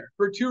be on there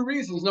for 2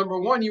 reasons. Number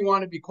 1, you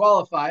want to be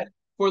qualified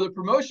for the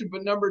promotion.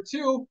 But number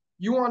 2,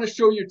 you want to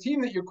show your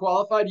team that you're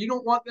qualified. You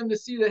don't want them to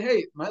see that,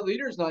 hey, my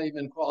leader's not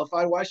even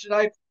qualified. Why should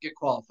I get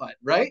qualified,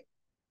 right?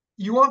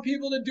 You want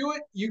people to do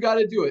it, you got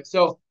to do it.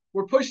 So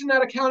we're pushing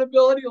that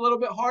accountability a little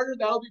bit harder.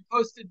 That'll be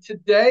posted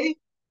today.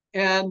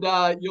 And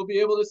you'll be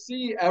able to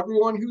see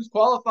everyone who's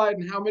qualified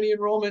and how many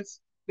enrollments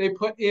they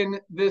put in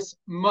this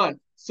month.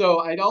 So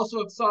I'd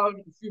also saw a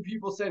few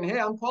people saying, hey,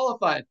 I'm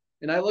qualified.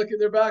 And I look at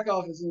their back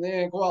office and they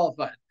ain't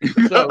qualified.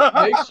 So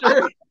make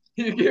sure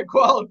you get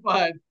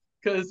qualified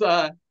because,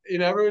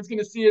 everyone's going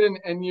to see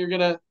it and you're going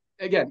to,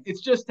 again,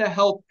 it's just to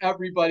help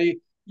everybody.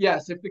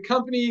 Yes, if the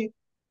company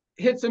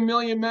hits 1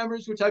 million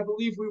members, which I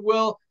believe we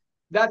will,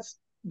 that's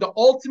the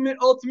ultimate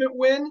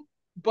win.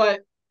 But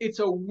it's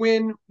a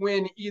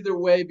win-win either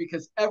way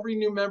because every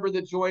new member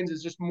that joins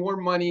is just more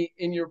money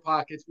in your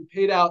pockets. We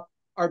paid out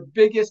our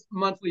biggest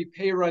monthly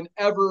pay run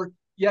ever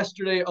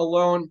yesterday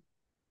alone.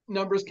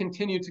 Numbers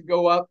continue to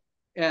go up.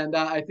 And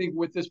I think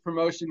with this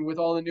promotion, with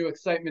all the new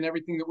excitement,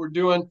 everything that we're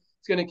doing,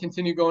 it's going to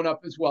continue going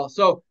up as well.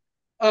 So,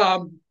 I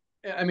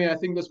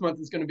think this month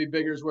is going to be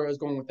bigger is where I was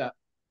going with that.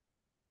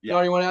 Yeah.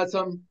 Don, you want to add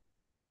something?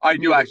 I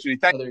do, actually.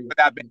 Thank you for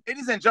that.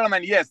 Ladies and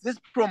gentlemen, yes, this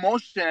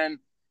promotion,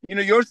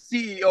 your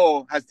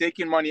CEO has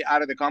taken money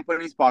out of the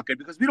company's pocket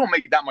because we don't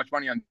make that much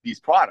money on these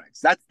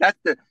products. That's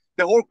the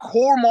whole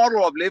core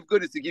model of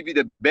LiveGood is to give you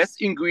the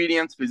best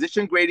ingredients,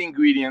 physician-grade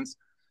ingredients,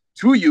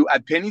 to you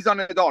at pennies on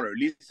a dollar.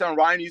 Lisa and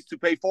Ryan used to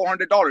pay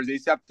 $400. They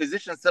used to have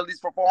physicians sell these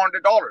for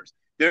 $400.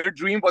 Their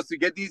dream was to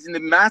get these in the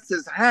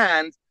masses'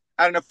 hands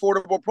at an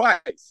affordable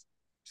price.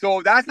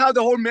 So that's how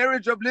the whole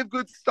marriage of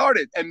LiveGood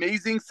started.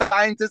 Amazing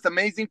scientists,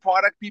 amazing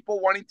product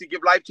people wanting to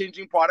give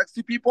life-changing products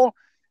to people.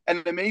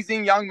 An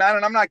amazing young man,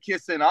 and I'm not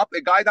kissing up,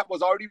 a guy that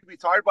was already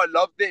retired but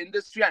loved the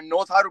industry and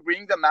knows how to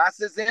bring the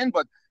masses in,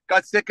 but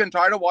got sick and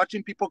tired of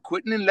watching people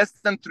quitting in less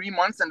than 3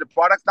 months and the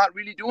product's not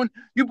really doing.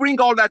 You bring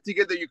all that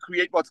together, you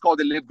create what's called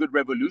the LiveGood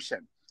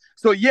revolution.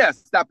 So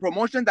yes, that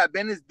promotion that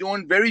Ben is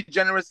doing very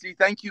generously.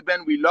 Thank you,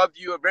 Ben. We love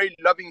you. A very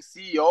loving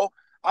CEO.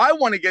 I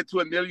want to get to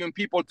 1 million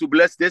people to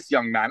bless this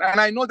young man. And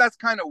I know that's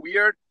kind of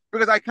weird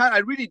because I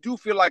really do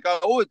feel like I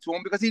owe it to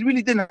him because he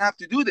really didn't have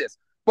to do this.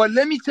 But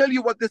let me tell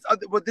you what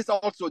this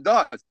also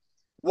does.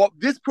 What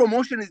this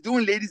promotion is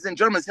doing, ladies and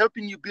gentlemen, is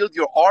helping you build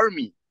your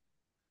army.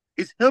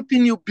 It's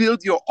helping you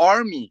build your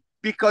army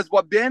because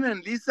what Ben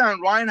and Lisa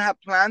and Ryan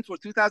have planned for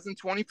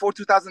 2024,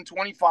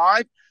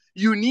 2025,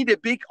 you need a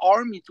big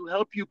army to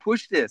help you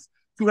push this,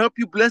 to help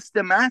you bless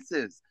the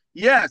masses.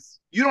 Yes,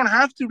 you don't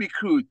have to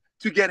recruit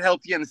to get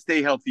healthy and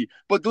stay healthy,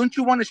 but don't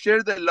you want to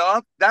share the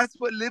love? That's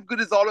what LiveGood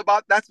is all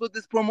about. That's what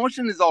this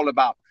promotion is all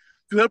about,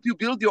 to help you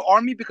build your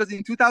army, because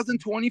in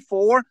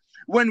 2024,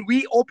 when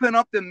we open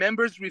up the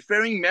members,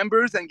 referring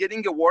members and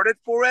getting awarded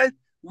for it,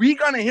 we're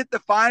going to hit the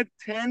 5,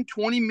 10,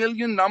 20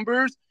 million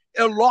numbers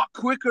a lot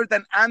quicker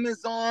than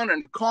Amazon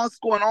and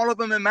Costco and all of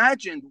them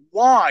imagined.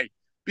 Why?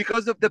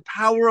 Because of the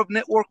power of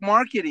network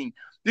marketing.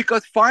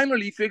 Because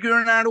finally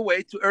figuring out a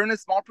way to earn a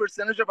small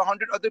percentage of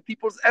 100 other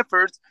people's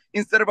efforts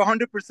instead of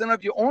 100%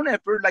 of your own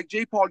effort, like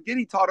J. Paul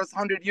Getty taught us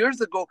 100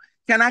 years ago,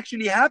 can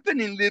actually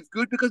happen in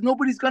LiveGood, because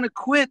nobody's going to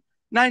quit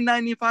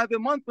 $9.95 a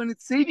month when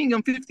it's saving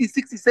them $50,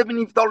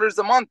 $60, $70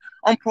 a month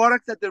on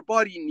products that their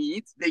body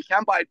needs. They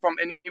can't buy it from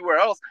anywhere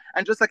else.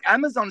 And just like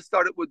Amazon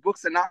started with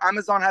books and now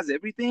Amazon has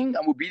everything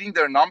and we're beating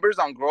their numbers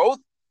on growth,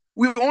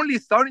 We're only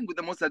starting with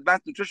the most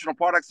advanced nutritional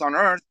products on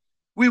earth.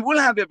 We will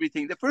have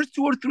everything. The first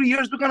 2 or 3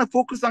 years, we're going to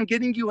focus on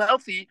getting you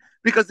healthy,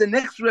 because the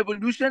next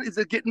revolution is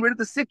getting rid of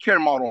the sick care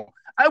model.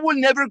 I will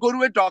never go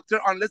to a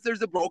doctor unless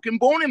there's a broken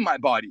bone in my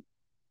body.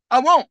 I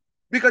won't,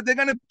 because they're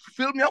going to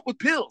fill me up with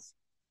pills.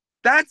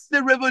 That's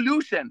the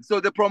revolution. So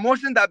the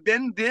promotion that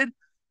Ben did,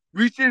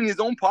 reaching in his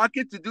own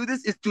pocket to do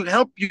this, is to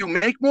help you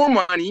make more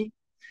money,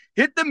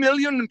 hit the 1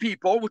 million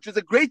people, which is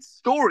a great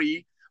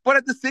story, but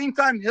at the same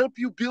time, help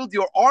you build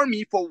your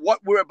army for what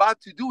we're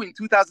about to do in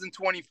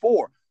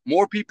 2024.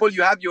 More people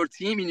you have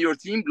in your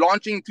team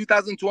launching in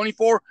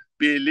 2024,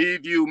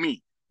 believe you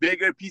me,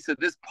 bigger piece of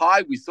this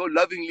pie we so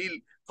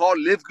lovingly call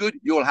Live Good,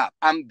 you'll have.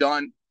 I'm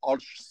done. I'll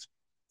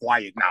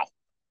quiet now.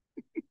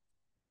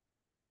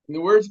 In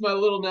the words of my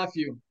little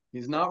nephew,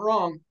 he's not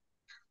wrong.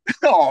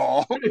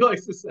 Oh, He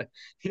likes to say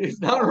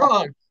he's not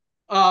wrong.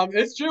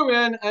 It's true,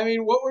 man. I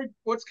mean,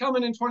 what's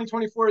coming in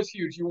 2024 is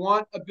huge. You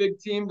want a big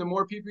team. The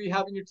more people you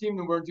have in your team,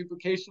 the more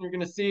duplication you're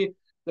going to see.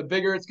 The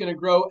bigger it's going to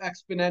grow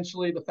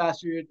exponentially. The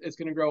faster it's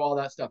going to grow. All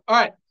that stuff. All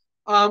right.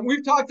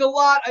 We've talked a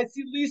lot. I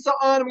see Lisa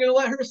on. I'm going to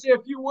let her say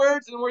a few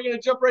words, and then we're going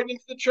to jump right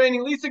into the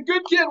training. Lisa,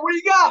 good kid. What do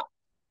you got?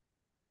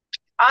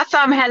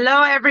 Awesome.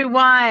 Hello,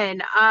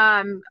 everyone.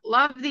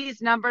 Love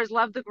these numbers,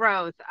 love the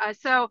growth.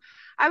 So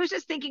I was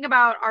just thinking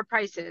about our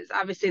prices.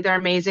 Obviously, they're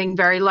amazing,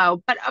 very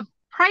low, but a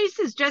price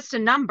is just a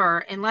number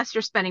unless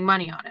you're spending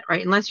money on it,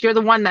 right? Unless you're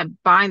the one that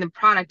buying the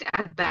product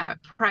at that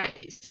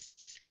price.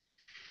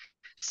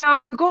 So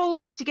the goal is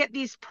to get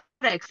these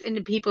products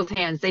into people's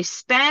hands. They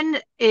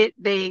spend it,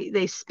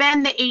 they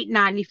spend the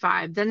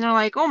 $8.95. Then they're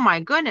like, oh my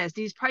goodness,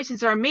 these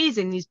prices are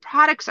amazing. These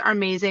products are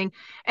amazing.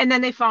 And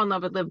then they fall in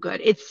love with Live Good.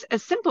 It's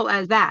as simple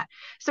as that.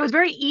 So it's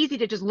very easy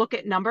to just look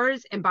at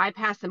numbers and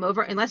bypass them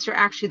over unless you're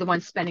actually the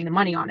one spending the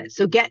money on it.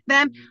 So get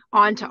them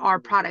onto our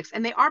products.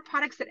 And they are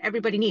products that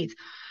everybody needs.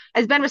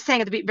 As Ben was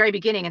saying at the very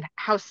beginning, and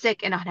how sick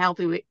and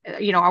unhealthy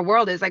our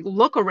world is, like,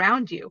 look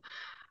around you.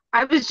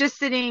 I was just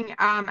sitting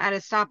at a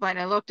stoplight, and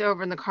I looked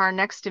over in the car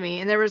next to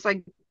me, and there was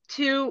like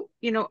two,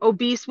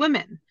 obese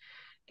women.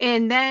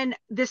 And then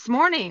this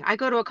morning, I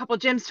go to a couple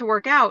gyms to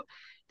work out.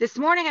 This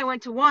morning, I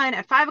went to one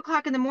at 5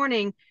 o'clock in the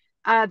morning.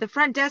 The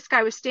front desk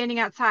guy was standing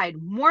outside,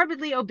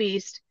 morbidly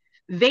obese,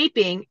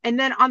 vaping. And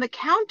then on the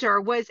counter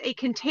was a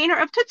container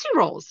of Tootsie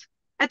Rolls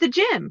at the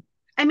gym.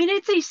 I mean,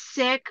 it's a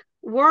sick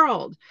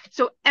world.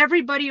 So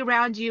everybody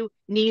around you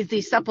needs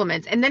these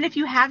supplements. And then if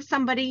you have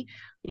somebody,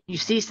 you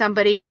see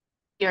somebody,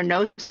 or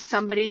know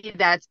somebody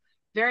that's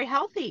very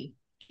healthy,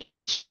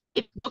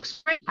 it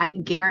looks great, I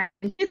can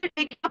guarantee they're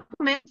taking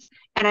supplements,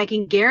 and I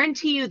can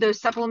guarantee you those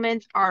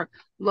supplements are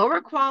lower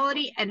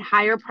quality and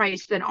higher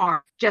price than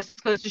ours.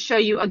 Just goes to show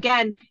you,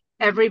 again,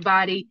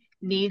 everybody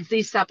needs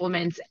these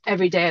supplements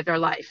every day of their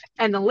life.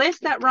 And the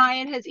list that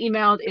Ryan has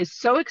emailed is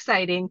so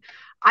exciting.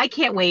 I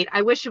can't wait.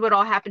 I wish it would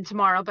all happen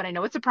tomorrow, but I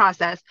know it's a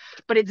process.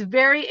 But it's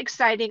very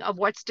exciting of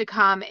what's to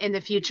come in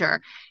the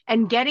future.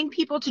 And getting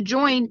people to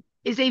join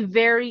is a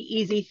very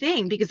easy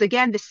thing, because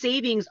again, the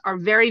savings are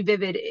very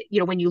vivid.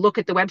 When you look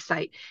at the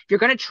website,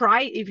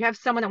 if you have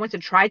someone that wants to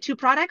try 2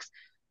 products,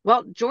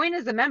 well, join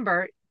as a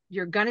member.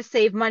 You're going to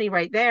save money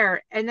right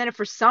there. And then if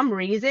for some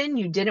reason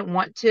you didn't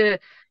want to,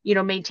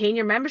 maintain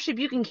your membership,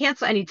 you can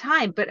cancel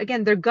anytime. But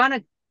again, they're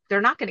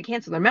not going to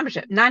cancel their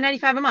membership.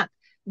 $9.95 a month.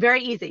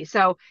 Very easy.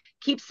 So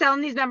keep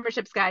selling these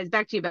memberships, guys.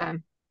 Back to you,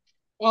 Ben.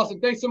 Awesome.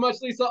 Thanks so much,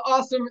 Lisa.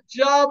 Awesome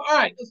job. All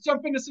right, let's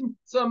jump into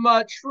some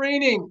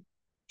training.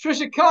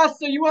 Trisha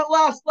Costa, you went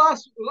last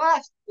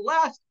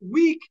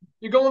week.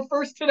 You're going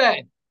first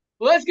today.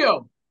 Let's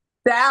go.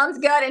 Sounds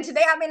good. And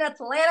today I'm in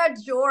Atlanta,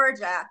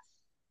 Georgia.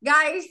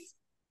 Guys,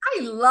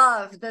 I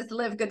love this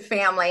Live Good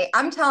family.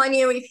 I'm telling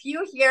you, if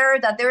you hear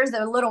that there's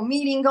a little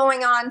meeting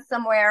going on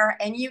somewhere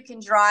and you can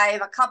drive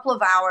a couple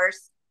of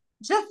hours,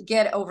 just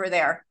get over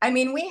there. I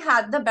mean, we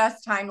had the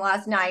best time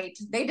last night.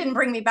 They didn't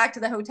bring me back to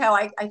the hotel.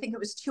 I think it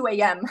was 2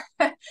 a.m.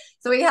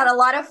 So we had a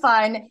lot of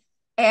fun.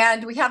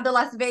 And we have the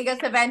Las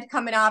Vegas event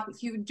coming up.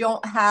 If you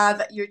don't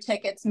have your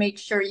tickets, make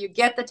sure you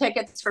get the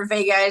tickets for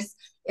Vegas.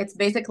 It's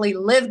basically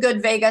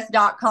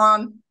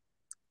livegoodvegas.com.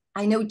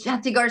 I know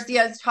Jesse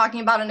Garcia is talking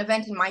about an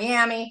event in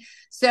Miami.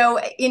 So,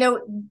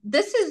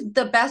 this is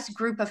the best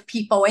group of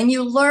people, and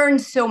you learn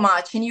so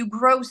much and you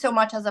grow so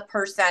much as a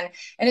person.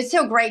 And it's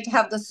so great to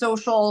have the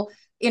social,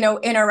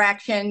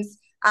 interactions.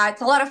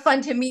 It's a lot of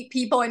fun to meet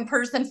people in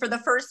person for the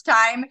first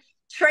time.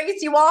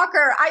 Tracy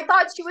Walker, I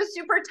thought she was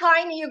super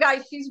tiny, you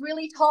guys. She's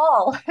really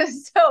tall.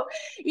 So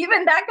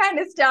even that kind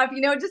of stuff,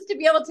 just to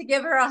be able to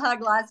give her a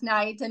hug last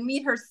night and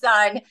meet her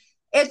son,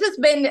 it's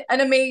just been an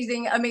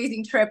amazing,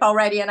 amazing trip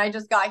already. And I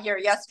just got here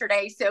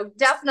yesterday. So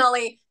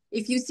definitely,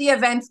 if you see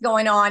events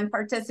going on,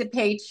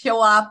 participate,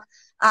 show up.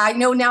 I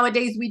know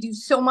nowadays we do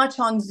so much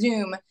on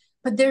Zoom,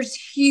 but there's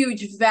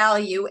huge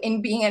value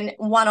in being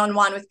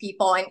one-on-one with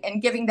people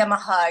and giving them a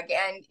hug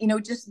and,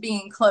 just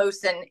being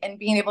close and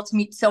being able to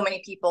meet so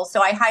many people.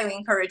 So I highly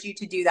encourage you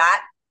to do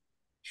that.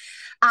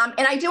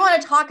 And I do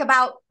want to talk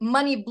about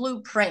Money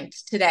Blueprint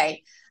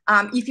today.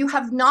 If you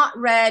have not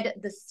read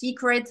The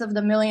Secrets of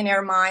the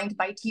Millionaire Mind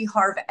by T.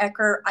 Harv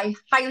Eker, I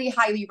highly,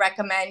 highly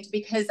recommend,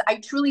 because I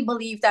truly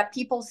believe that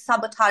people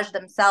sabotage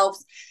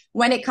themselves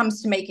when it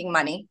comes to making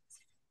money.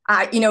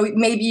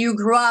 Maybe you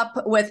grew up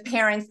with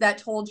parents that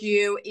told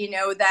you,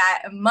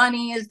 that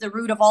money is the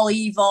root of all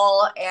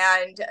evil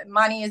and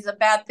money is a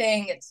bad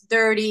thing. It's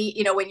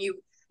dirty. When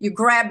you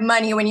grab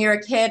money when you're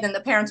a kid and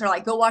the parents are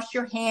like, go wash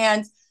your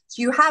hands.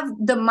 So you have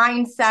the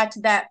mindset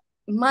that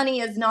money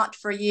is not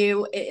for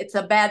you. It's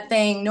a bad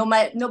thing.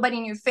 Nobody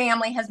in your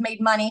family has made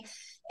money.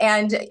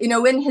 And,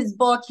 in his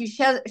book,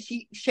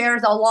 she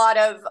shares a lot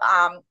of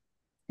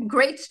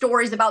great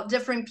stories about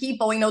different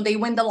people. They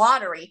win the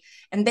lottery,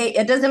 and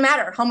it doesn't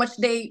matter how much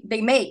they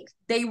make.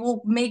 They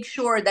will make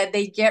sure that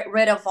they get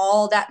rid of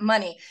all that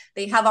money.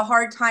 They have a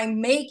hard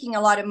time making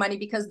a lot of money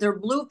because their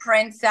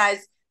blueprint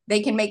says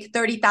they can make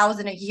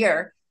 $30,000 a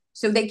year.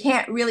 So they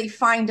can't really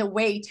find a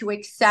way to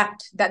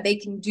accept that they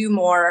can do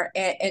more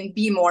and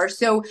be more.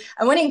 So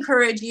I want to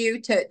encourage you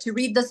to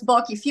read this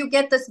book. If you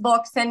get this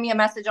book, send me a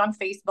message on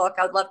Facebook.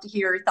 I would love to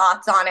hear your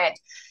thoughts on it.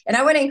 And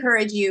I want to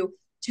encourage you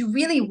to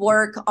really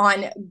work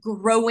on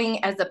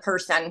growing as a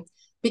person,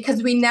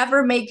 because we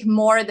never make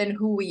more than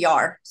who we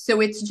are.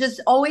 So it's just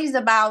always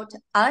about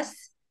us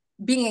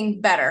being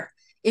better.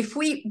 If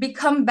we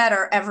become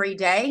better every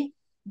day,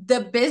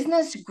 the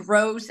business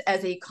grows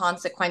as a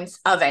consequence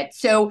of it.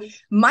 So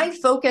my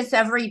focus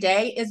every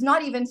day is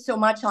not even so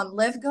much on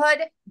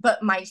LiveGood,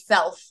 but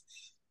myself.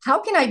 How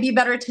can I be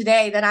better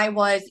today than I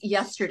was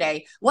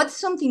yesterday? What's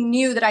something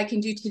new that I can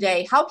do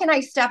today? How can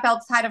I step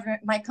outside of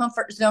my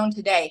comfort zone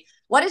today?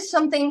 What is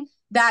something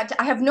that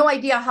I have no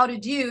idea how to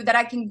do that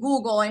I can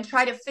Google and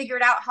try to figure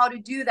it out how to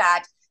do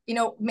that?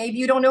 Maybe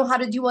you don't know how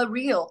to do a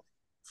reel.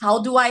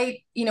 How do I,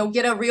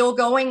 get a reel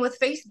going with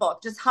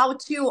Facebook? Just how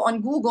to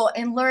on Google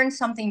and learn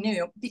something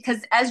new.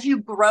 Because as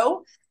you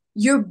grow,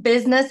 your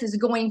business is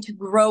going to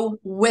grow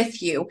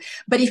with you.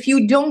 But if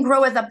you don't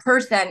grow as a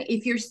person,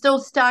 if you're still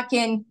stuck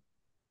in,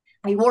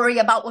 I worry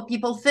about what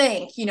people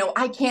think,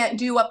 I can't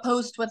do a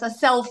post with a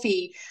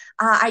selfie.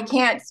 I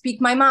can't speak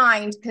my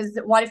mind because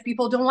what if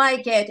people don't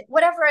like it?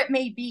 Whatever it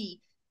may be.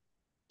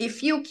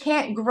 If you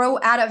can't grow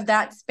out of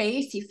that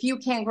space, if you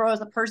can't grow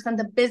as a person,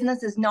 the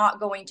business is not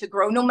going to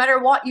grow. No matter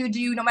what you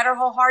do, no matter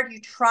how hard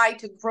you try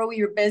to grow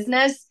your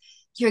business,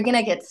 you're going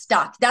to get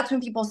stuck. That's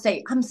when people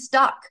say, I'm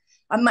stuck.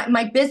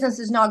 My business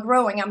is not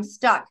growing. I'm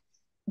stuck.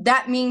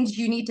 That means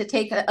you need to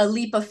take a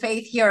leap of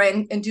faith here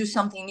and do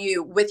something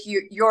new with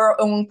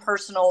your own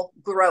personal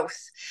growth.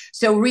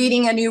 So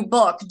reading a new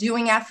book,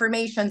 doing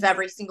affirmations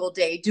every single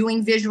day,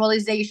 doing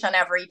visualization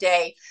every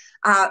day,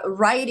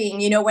 writing.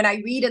 When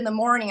I read in the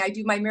morning, I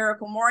do my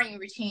Miracle Morning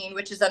routine,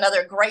 which is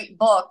another great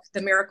book,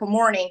 The Miracle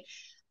Morning.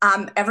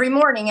 Every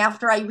morning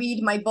after I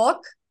read my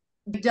book,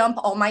 I dump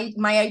all my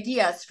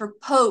ideas for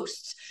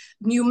posts,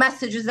 new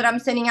messages that I'm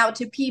sending out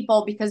to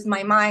people, because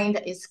my mind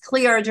is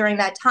clear during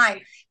that time.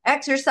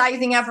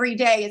 Exercising every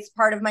day is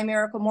part of my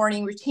Miracle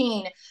Morning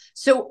routine.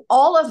 So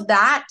all of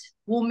that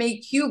will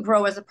make you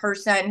grow as a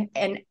person.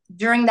 And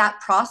during that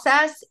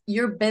process,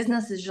 your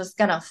business is just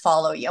going to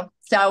follow you.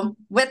 So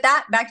with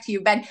that, back to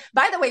you, Ben.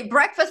 By the way,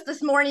 breakfast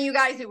this morning, you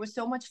guys, it was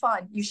so much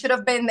fun. You should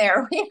have been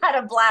there. We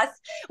had a blast.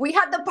 We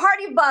had the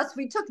party bus.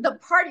 We took the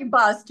party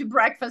bus to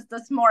breakfast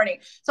this morning.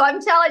 So I'm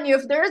telling you,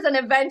 if there's an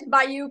event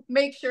by you,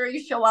 make sure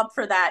you show up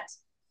for that.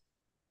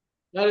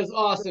 That is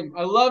awesome.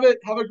 I love it.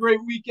 Have a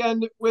great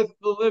weekend with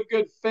the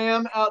LiveGood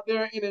fam out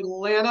there in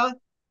Atlanta.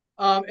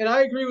 And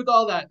I agree with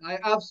all that. I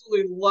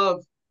absolutely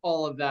love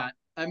all of that.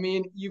 I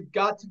mean, you've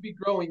got to be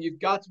growing. You've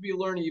got to be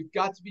learning. You've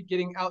got to be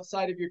getting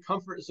outside of your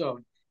comfort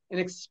zone and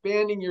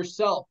expanding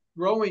yourself,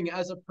 growing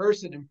as a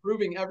person,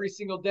 improving every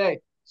single day.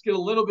 Just get a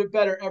little bit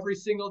better every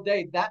single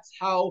day. That's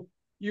how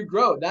you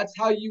grow. That's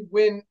how you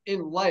win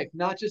in life,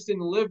 not just in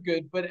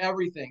LiveGood, but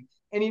everything.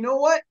 And you know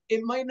what?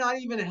 It might not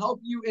even help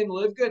you in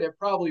LiveGood. It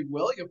probably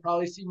will. You'll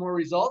probably see more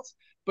results,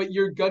 but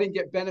you're going to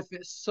get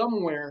benefit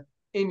somewhere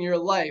in your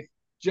life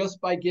just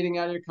by getting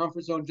out of your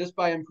comfort zone, just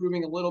by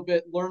improving a little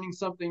bit, learning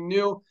something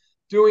new,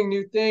 doing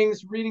new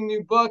things, reading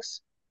new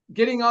books,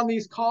 getting on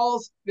these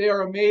calls. They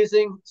are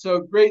amazing. So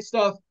great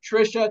stuff.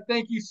 Trisha,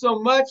 thank you so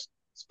much.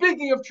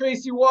 Speaking of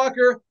Tracy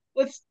Walker,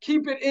 let's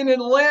keep it in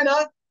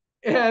Atlanta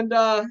and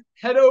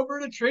head over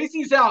to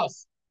Tracy's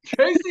house.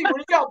 Tracy, what do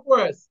you got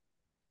for us?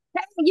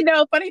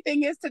 Hey, funny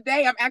thing is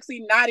today I'm actually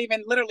not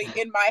even literally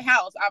in my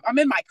house. I'm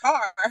in my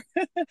car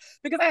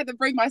because I had to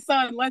bring my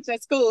son lunch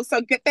at school.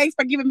 So thanks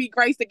for giving me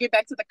grace to get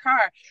back to the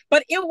car.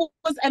 But it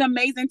was an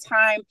amazing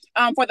time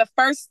for the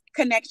first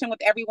connection with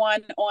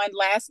everyone on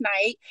last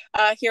night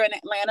here in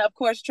Atlanta. Of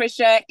course,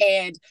 Trisha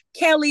and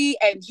Kelly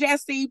and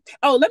Jesse.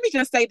 Oh, let me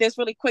just say this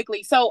really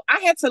quickly. So I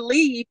had to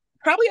leave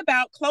probably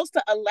about close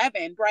to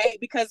 11, right?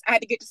 Because I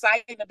had to get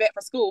decided in a bit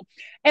for school.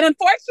 And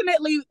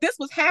unfortunately, this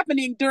was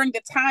happening during the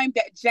time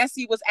that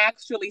Jesse was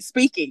actually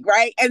speaking,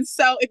 right? And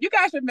so if you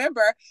guys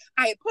remember,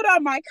 I had put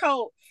on my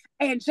coat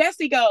and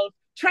Jesse goes,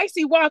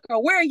 Tracy Walker,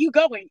 where are you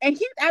going? And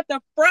he's at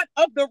the front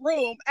of the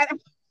room. And I'm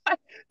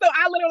So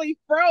I literally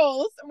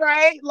froze,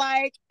 right?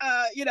 Like,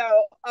 a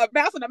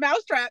mouse in a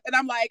mousetrap. And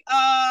I'm like,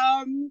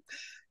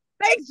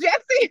 thanks,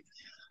 Jesse.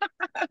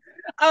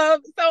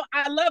 So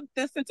I love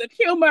the sense of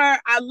humor.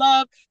 I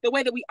love the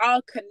way that we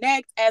all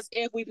connect as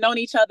if we've known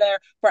each other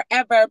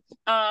forever.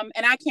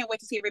 And I can't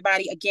wait to see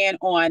everybody again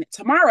on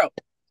tomorrow.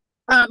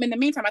 In the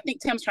meantime, I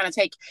think Tim's trying to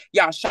take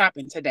y'all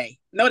shopping today.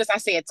 Notice I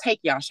said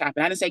take y'all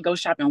shopping. I didn't say go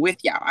shopping with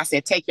y'all. I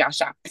said take y'all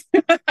shopping.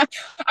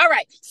 All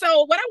right.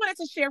 So what I wanted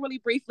to share really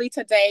briefly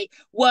today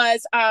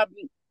was,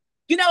 finding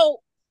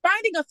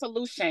a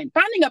solution,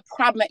 finding a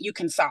problem that you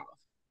can solve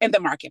in the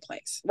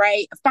marketplace,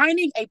 right?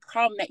 Finding a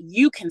problem that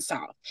you can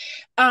solve.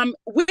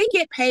 We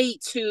get paid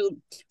to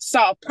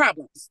solve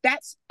problems.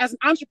 That's as an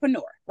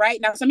entrepreneur, right?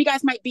 Now, some of you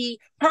guys might be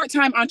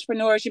part-time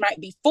entrepreneurs, you might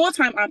be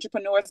full-time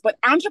entrepreneurs, but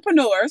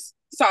entrepreneurs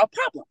solve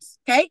problems,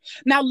 okay?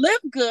 Now, Live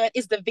Good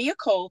is the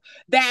vehicle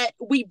that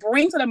we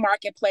bring to the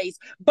marketplace,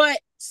 but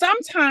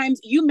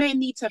sometimes you may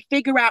need to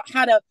figure out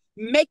how to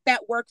make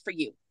that work for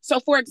you. So,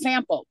 for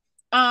example,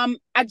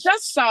 I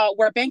just saw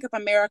where Bank of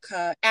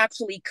America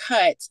actually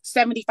cut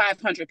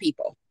 7,500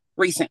 people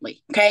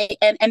recently. Okay.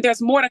 And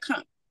there's more to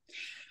come.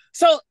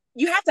 So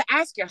you have to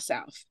ask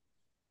yourself,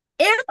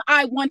 if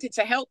I wanted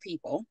to help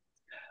people,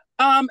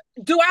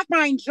 do I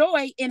find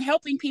joy in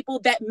helping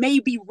people that may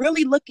be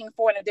really looking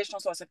for an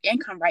additional source of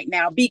income right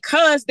now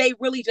because they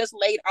really just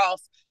laid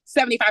off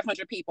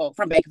 7,500 people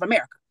from Bank of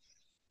America?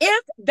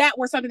 If that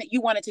were something that you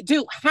wanted to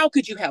do, how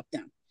could you help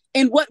them?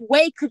 In what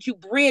way could you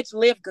bridge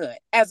Live Good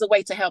as a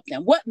way to help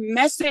them? What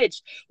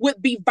message would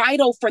be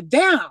vital for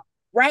them,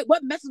 right?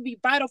 What message would be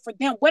vital for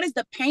them? What is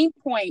the pain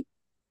point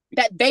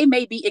that they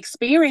may be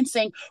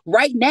experiencing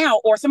right now,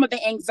 or some of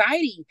the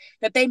anxiety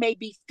that they may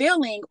be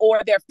feeling,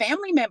 or their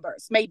family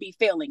members may be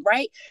feeling,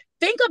 right?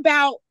 Think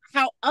about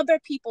how other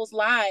people's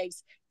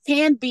lives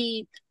can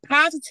be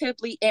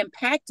positively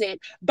impacted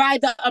by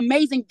the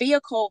amazing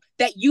vehicle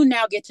that you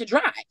now get to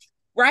drive.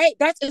 Right?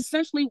 That's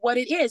essentially what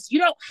it is. You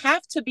don't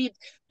have to be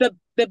the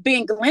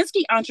Ben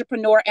Glinsky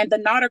entrepreneur and the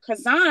Nader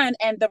Kazan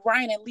and the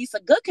Ryan and Lisa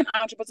Goodkin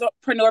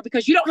entrepreneur,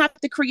 because you don't have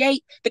to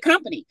create the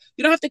company.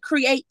 You don't have to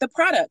create the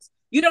products.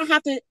 You don't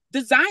have to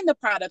design the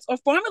products or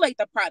formulate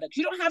the products.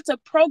 You don't have to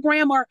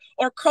program or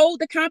code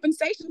the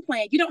compensation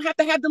plan. You don't have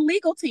to have the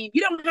legal team.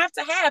 You don't have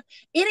to have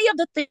any of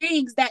the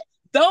things that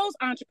those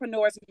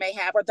entrepreneurs may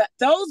have, or that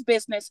those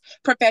business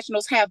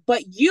professionals have,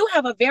 but you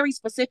have a very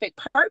specific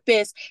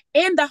purpose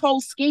in the whole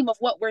scheme of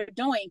what we're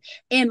doing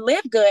in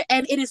Live Good.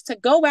 And it is to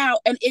go out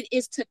and it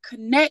is to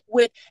connect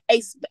with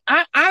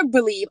I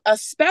believe, a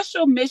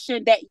special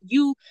mission that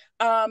you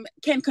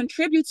can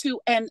contribute to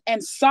and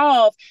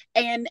solve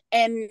and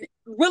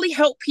really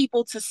help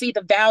people to see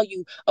the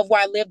value of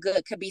why Live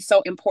Good could be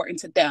so important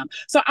to them.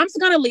 So I'm just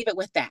going to leave it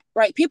with that,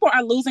 right? People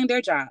are losing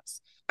their jobs.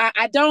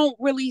 I don't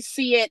really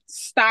see it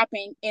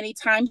stopping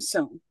anytime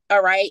soon.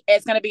 All right.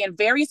 It's going to be in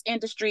various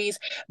industries.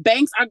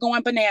 Banks are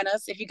going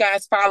bananas, if you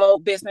guys follow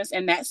business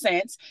in that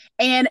sense.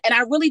 And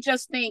I really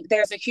just think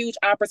there's a huge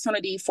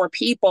opportunity for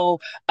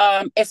people,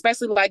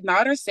 especially like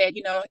Nader said,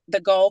 the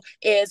goal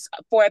is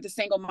for the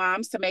single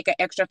moms to make an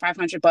extra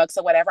 $500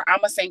 or whatever.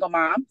 I'm a single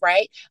mom,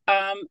 right?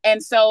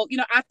 And so,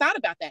 I thought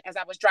about that as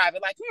I was driving,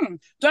 like,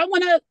 do I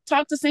want to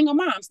talk to single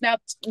moms? Now,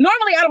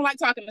 normally I don't like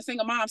talking to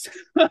single moms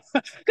because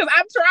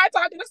I've tried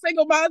talking to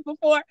single moms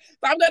before.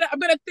 So I'm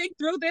gonna think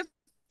through this.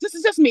 This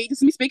is just me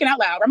speaking out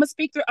loud. I'm gonna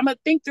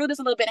think through this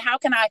a little bit. How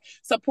can I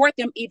support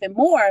them even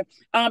more?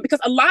 Because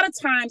a lot of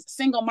times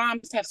single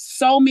moms have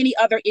so many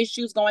other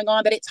issues going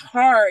on that it's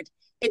hard.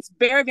 It's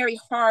very, very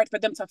hard for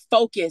them to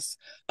focus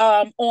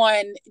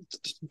on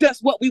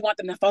just what we want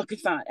them to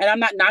focus on. And I'm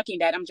not knocking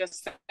that. I'm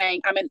just saying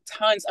I'm in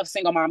tons of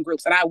single mom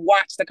groups and I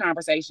watch the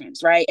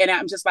conversations, right? And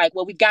I'm just like,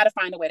 well, we've got to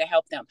find a way to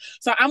help them.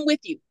 So I'm with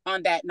you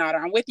on that,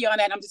 Nader. I'm with you on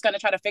that. I'm just going to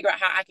try to figure out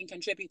how I can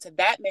contribute to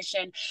that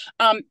mission.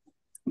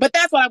 But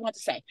that's what I want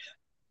to say.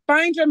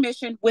 Find your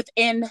mission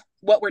within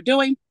what we're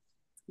doing.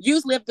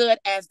 Use Live Good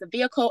as the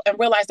vehicle and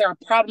realize there are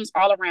problems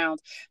all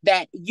around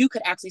that you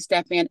could actually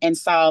step in and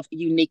solve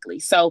uniquely.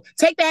 So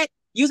take that,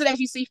 use it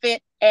as you see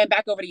fit, and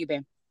back over to you,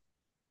 Ben.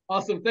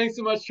 Awesome. Thanks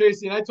so much,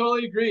 Tracy. And I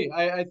totally agree.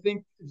 I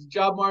think the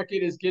job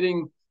market is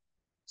getting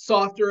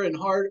softer and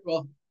hard.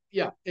 Well,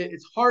 yeah,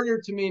 it's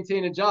harder to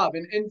maintain a job,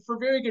 and for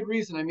very good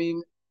reason. I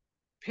mean,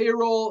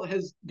 payroll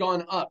has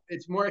gone up.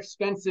 It's more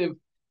expensive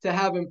to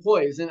have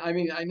employees. And I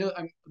mean, I know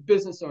I'm a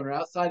business owner.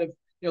 Outside of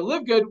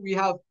Live Good, we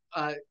have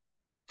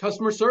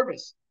customer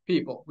service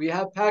people. We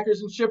have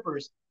packers and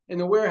shippers in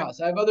the warehouse.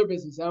 I have other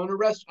businesses. I own a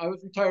restaurant. I was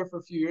retired for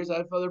a few years. I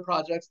have other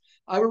projects.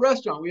 I have a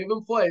restaurant. We have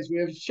employees. We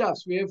have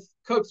chefs. We have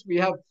cooks. We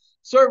have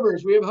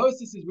servers. We have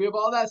hostesses. We have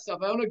all that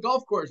stuff. I own a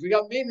golf course. We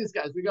got maintenance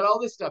guys. We got all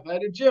this stuff. I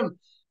had a gym.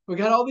 We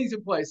got all these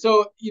employees.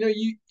 So,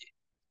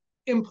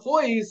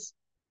 employees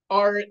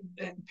are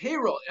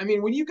payroll. I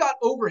mean, when you got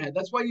overhead,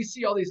 that's why you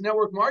see all these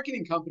network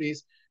marketing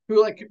companies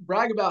who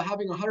brag about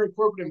having 100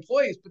 corporate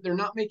employees, but they're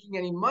not making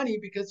any money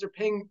because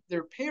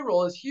their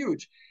payroll is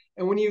huge.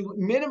 And when you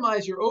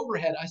minimize your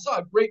overhead, I saw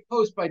a great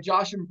post by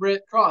Josh and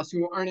Britt Cross,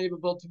 who aren't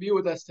able to be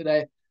with us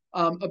today,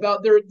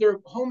 about their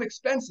home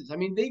expenses. I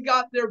mean, they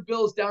got their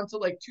bills down to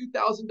like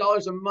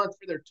 $2,000 a month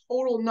for their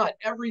total nut,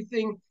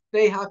 everything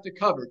they have to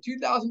cover.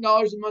 $2,000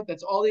 a month,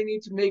 that's all they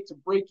need to make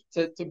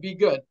to be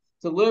good,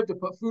 to live, to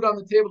put food on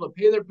the table, to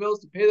pay their bills,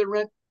 to pay their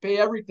rent, pay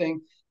everything.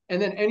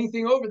 And then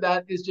anything over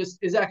that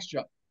is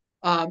extra.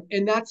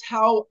 And that's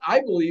how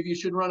I believe you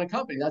should run a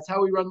company. That's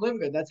how we run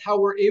LiveGood. That's how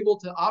we're able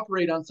to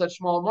operate on such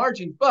small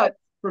margins. But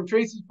from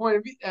Tracy's point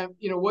of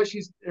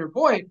view, her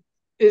point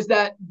is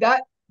that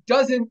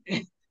doesn't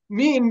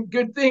mean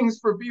good things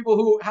for people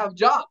who have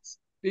jobs,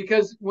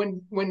 because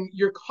when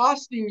you're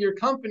costing your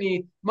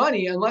company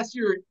money, unless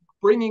you're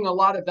bringing a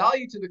lot of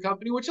value to the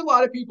company, which a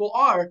lot of people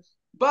are,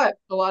 but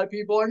a lot of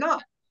people are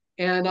not.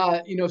 And,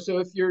 so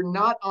if you're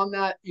not on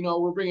that,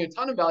 we're bringing a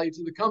ton of value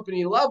to the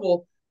company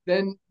level,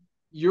 then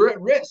you're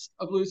at risk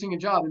of losing a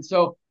job. And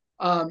so,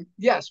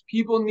 yes,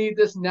 people need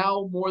this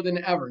now more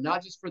than ever,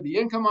 not just for the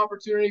income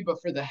opportunity,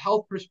 but for the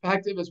health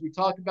perspective. As we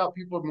talked about,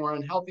 people are more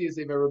unhealthy as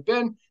they've ever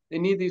been. They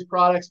need these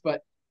products,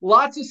 but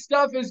lots of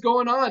stuff is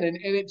going on. And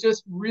it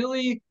just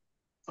really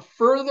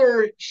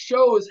further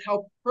shows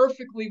how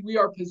perfectly we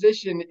are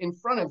positioned in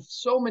front of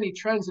so many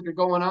trends that are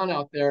going on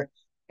out there.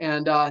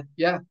 And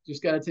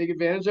just got to take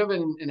advantage of it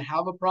and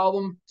have a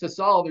problem to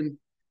solve. And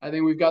I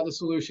think we've got the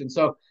solution.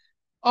 So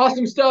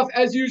awesome stuff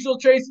as usual,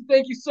 Tracy.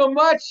 Thank you so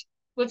much.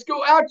 Let's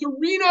go out to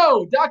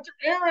Reno. Dr.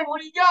 Aaron, what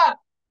do you got?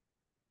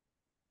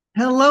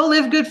 Hello,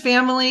 LiveGood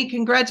family.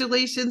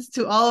 Congratulations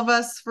to all of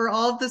us for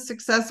all of the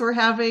success we're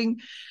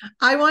having.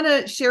 I want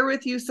to share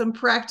with you some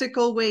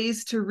practical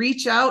ways to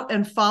reach out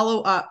and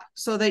follow up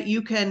so that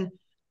you can,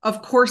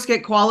 of course,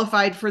 get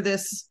qualified for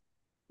this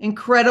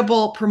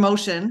incredible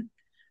promotion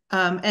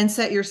and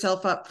set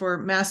yourself up for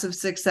massive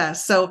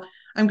success. So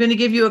I'm going to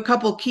give you a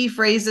couple key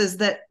phrases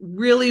that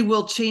really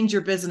will change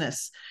your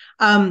business.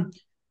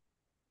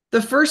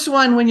 The first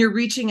one, when you're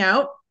reaching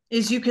out,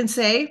 is you can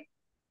say,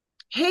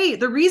 hey,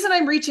 the reason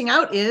I'm reaching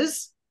out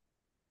is,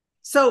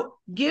 so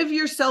give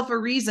yourself a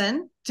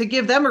reason to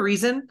give them a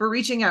reason for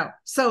reaching out.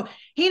 So,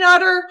 hey,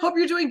 Nader, hope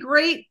you're doing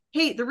great.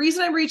 Hey, the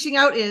reason I'm reaching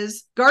out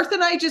is Garth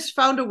and I just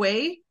found a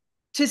way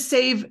to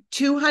save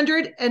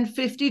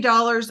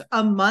 $250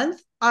 a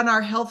month on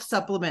our health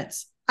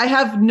supplements. I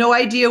have no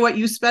idea what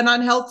you spend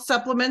on health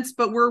supplements,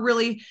 but we're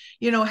really,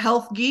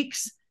 health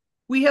geeks.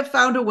 We have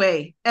found a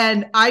way,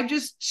 and I'm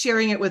just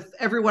sharing it with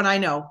everyone I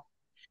know.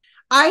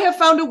 I have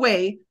found a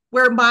way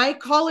where my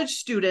college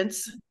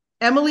students,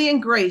 Emily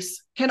and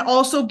Grace, can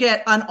also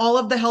get on all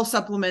of the health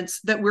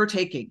supplements that we're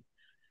taking.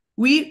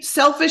 We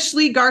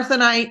selfishly, Garth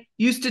and I,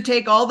 used to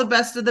take all the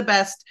best of the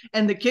best,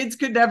 and the kids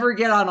could never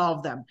get on all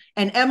of them.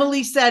 And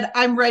Emily said,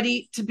 I'm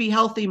ready to be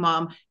healthy,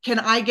 Mom. Can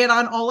I get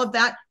on all of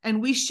that?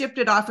 And we shipped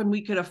it off and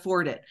we could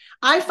afford it.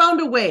 I found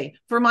a way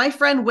for my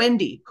friend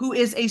Wendy, who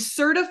is a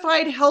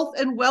certified health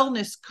and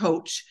wellness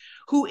coach,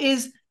 who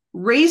is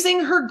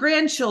raising her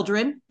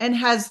grandchildren and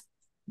has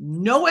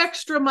no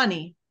extra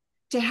money,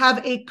 to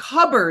have a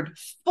cupboard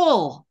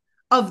full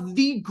of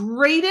the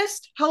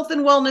greatest health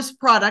and wellness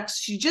products.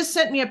 She just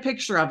sent me a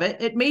picture of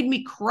it. It made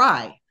me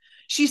cry.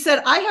 She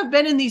said, I have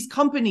been in these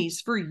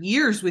companies for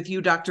years with you,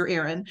 Dr.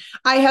 Aaron.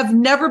 I have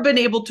never been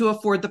able to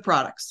afford the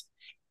products.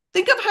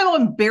 Think of how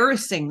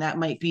embarrassing that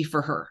might be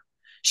for her.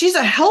 She's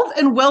a health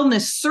and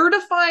wellness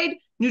certified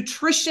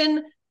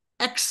nutrition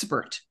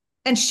expert,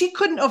 and she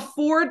couldn't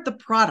afford the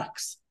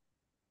products.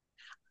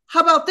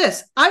 How about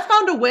this? I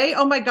found a way.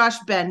 Oh my gosh,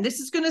 Ben, this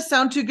is going to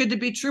sound too good to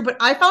be true, but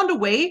I found a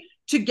way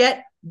to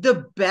get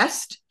the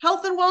best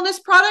health and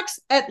wellness products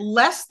at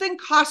less than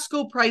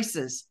Costco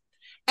prices.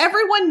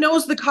 Everyone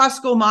knows the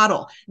Costco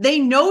model. They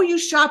know you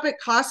shop at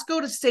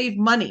Costco to save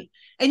money.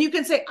 And you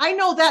can say, I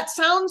know that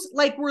sounds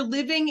like we're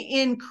living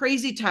in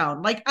crazy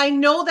town. Like, I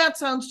know that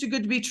sounds too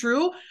good to be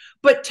true,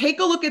 but take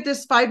a look at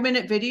this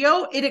 5-minute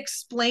video. It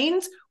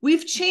explains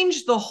we've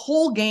changed the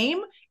whole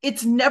game.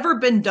 It's never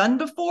been done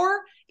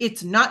before.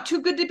 It's not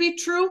too good to be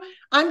true.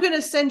 I'm going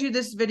to send you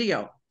this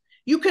video.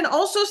 You can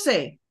also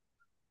say,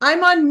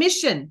 I'm on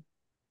mission.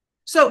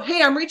 So,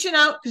 hey, I'm reaching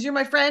out because you're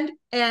my friend,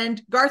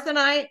 and Garth and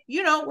I,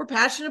 we're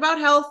passionate about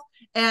health,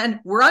 and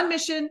we're on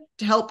mission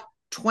to help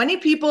 20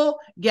 people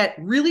get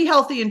really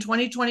healthy in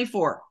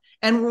 2024.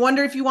 And we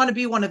wonder if you want to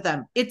be one of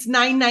them. It's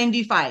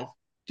 $9.95. Do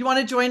you want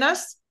to join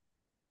us?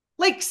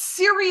 Like,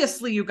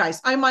 seriously, you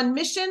guys, I'm on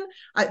mission.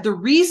 The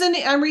reason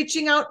I'm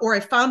reaching out, or I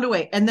found a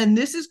way, and then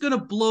this is going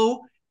to blow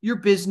your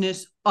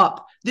business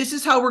up. This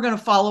is how we're going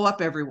to follow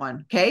up,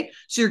 everyone. Okay.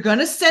 So you're going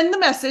to send the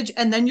message,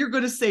 and then you're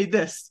going to say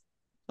this.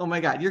 Oh my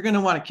God, you're going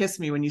to want to kiss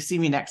me when you see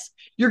me next.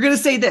 You're going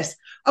to say this.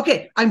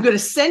 Okay, I'm going to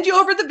send you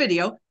over the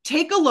video.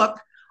 Take a look.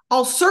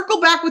 I'll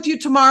circle back with you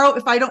tomorrow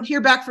if I don't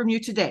hear back from you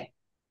today.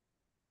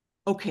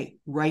 Okay,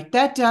 write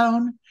that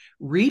down.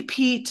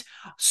 Repeat.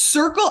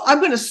 Circle. I'm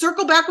going to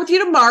circle back with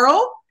you tomorrow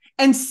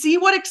and see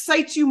what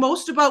excites you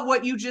most about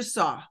what you just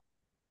saw.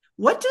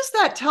 What does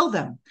that tell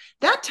them?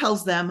 That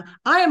tells them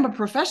I am a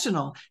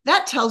professional.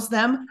 That tells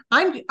them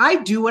I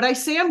do what I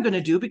say I'm going to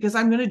do because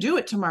I'm going to do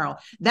it tomorrow.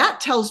 That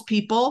tells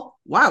people,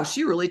 wow,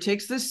 she really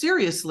takes this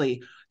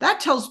seriously. That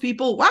tells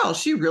people, wow,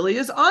 she really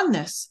is on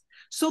this.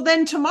 So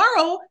then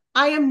tomorrow,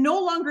 I am no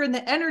longer in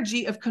the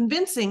energy of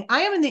convincing.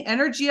 I am in the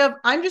energy of,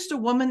 I'm just a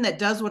woman that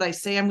does what I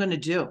say I'm going to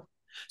do.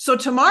 So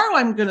tomorrow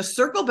I'm going to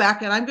circle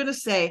back and I'm going to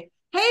say,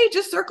 hey,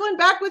 just circling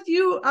back with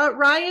you,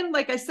 Ryan,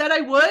 like I said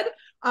I would.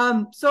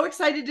 So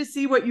excited to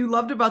see what you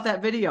loved about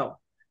that video.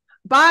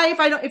 Bye.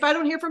 If I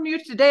don't hear from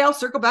you today, I'll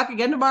circle back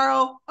again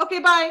tomorrow. Okay,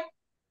 bye.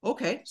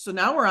 Okay, so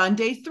now we're on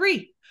day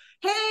 3.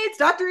 Hey, it's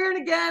Dr.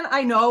 Erin again.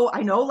 I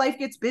know life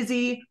gets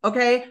busy.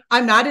 Okay,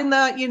 I'm not in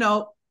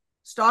the,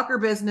 stalker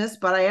business,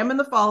 but I am in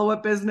the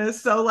follow-up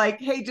business. So like,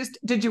 hey, just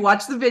did you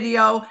watch the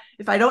video?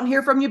 If I don't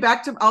hear from you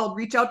I'll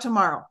reach out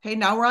tomorrow. Okay,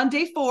 now we're on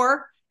day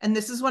 4. And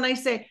this is when I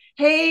say,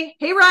 hey,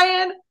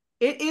 Ryan,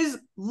 it is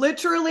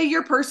literally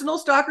your personal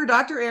stalker,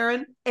 Dr.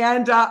 Erin.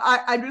 And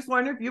I just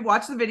wonder if you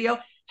watched the video.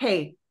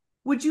 Hey,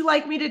 would you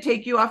like me to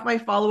take you off my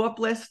follow-up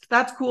list?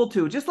 That's cool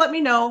too. Just let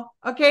me know.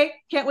 Okay,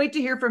 can't wait to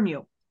hear from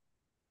you.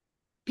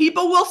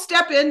 People will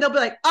step in. They'll be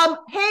like,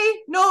 hey,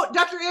 no,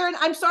 Dr. Erin,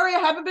 I'm sorry. I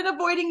haven't been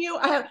avoiding you.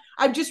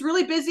 I'm just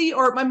really busy,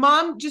 or my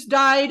mom just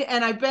died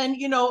and I've been,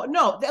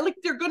 no,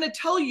 they're going to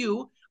tell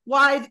you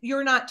why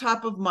you're not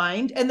top of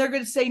mind. And they're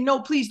going to say,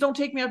 no, please don't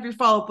take me off your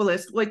follow-up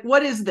list. Like,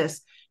 what is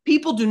this?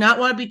 People do not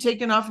want to be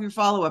taken off your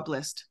follow-up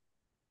list.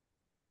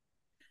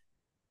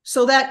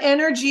 So that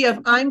energy of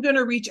I'm going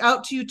to reach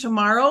out to you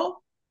tomorrow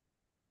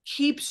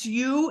keeps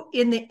you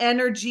in the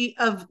energy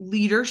of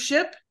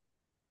leadership,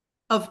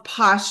 of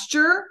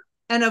posture,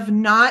 and of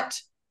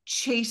not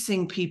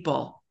chasing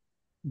people.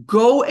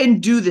 Go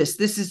and do this.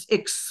 This is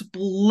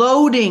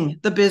exploding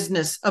the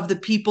business of the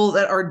people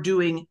that are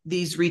doing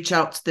these reach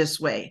outs this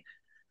way.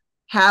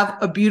 Have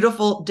a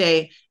beautiful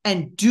day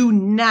and do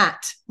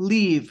not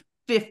leave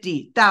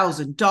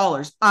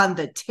 $50,000 on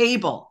the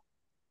table.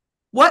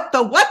 What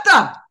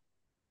the?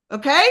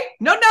 Okay?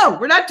 No,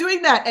 we're not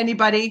doing that,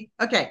 anybody.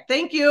 Okay,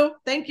 thank you.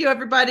 Thank you,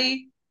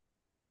 everybody.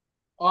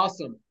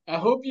 Awesome. I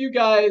hope you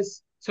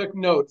guys took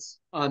notes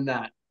on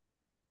that.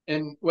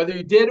 And whether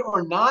you did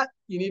or not,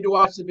 you need to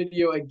watch the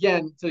video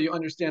again until you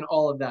understand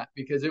all of that,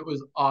 because it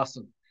was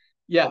awesome.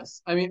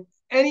 Yes, I mean,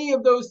 any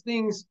of those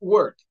things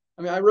worked.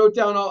 I mean, I wrote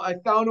down I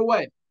found a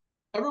way.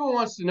 Everyone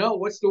wants to know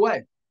what's the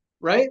way,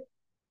 right?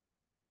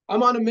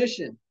 I'm on a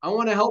mission. I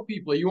want to help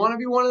people. You want to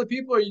be one of the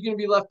people, or are you going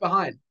to be left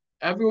behind?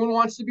 Everyone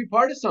wants to be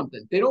part of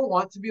something. They don't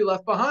want to be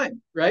left behind,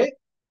 right?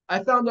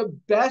 I found the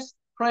best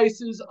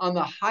prices on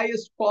the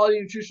highest quality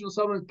nutritional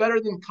supplements, better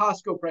than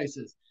Costco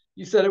prices.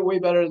 You said it way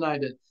better than I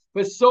did.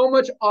 But so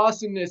much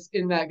awesomeness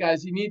in that,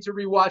 guys. You need to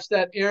rewatch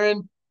that.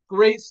 Erin,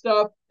 great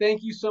stuff.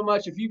 Thank you so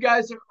much. If you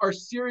guys are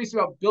serious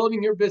about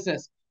building your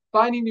business,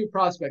 finding new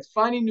prospects,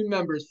 finding new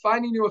members,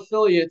 finding new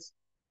affiliates,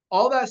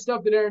 all that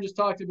stuff that Erin just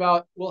talked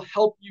about will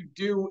help you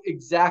do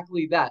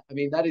exactly that. I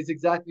mean, that is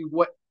exactly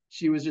what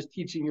she was just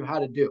teaching you how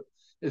to do,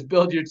 is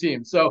build your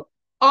team. So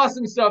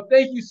awesome stuff.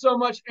 Thank you so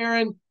much,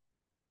 Erin.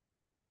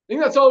 I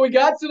think that's all we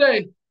got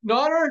today.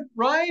 Nodder,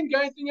 Ryan,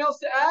 got anything else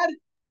to add?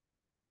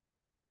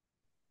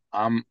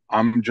 I'm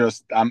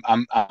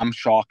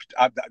shocked.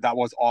 That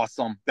was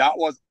awesome. That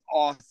was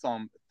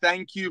awesome.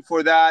 Thank you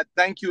for that.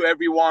 Thank you,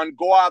 everyone.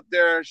 Go out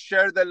there,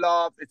 share the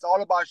love. It's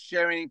all about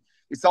sharing.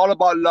 It's all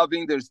about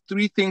loving. There's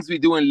 3 things we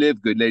do in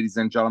Live Good, ladies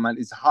and gentlemen.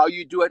 It's how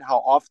you do it, how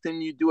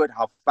often you do it,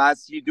 how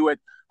fast you do it,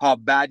 how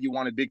bad you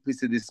want a big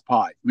piece of this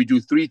pie. We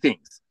do 3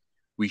 things.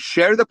 We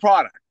share the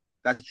product.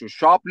 That's your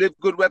Shop Live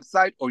Good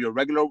website or your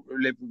regular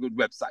Live Good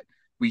website.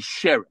 We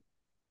share it.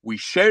 We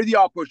share the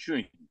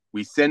opportunity.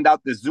 We send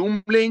out the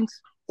Zoom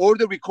links or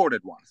the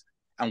recorded ones,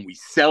 and we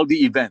sell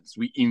the events.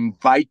 We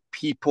invite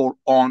people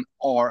on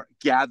our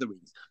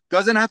gatherings.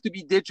 Doesn't have to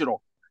be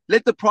digital.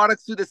 Let the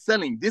products do the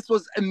selling. This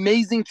was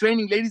amazing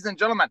training, ladies and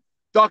gentlemen.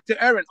 Dr.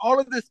 Erin, all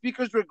of the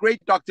speakers were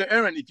great. Dr.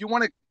 Erin, if you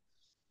want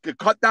to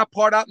cut that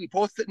part out and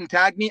post it and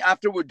tag me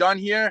after we're done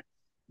here,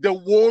 the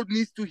world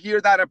needs to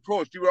hear that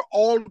approach. You were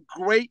all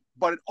great,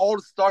 but it all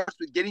starts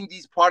with getting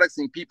these products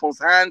in people's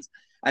hands.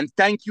 And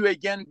thank you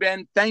again,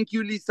 Ben. Thank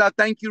you, Lisa.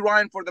 Thank you,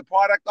 Ryan, for the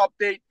product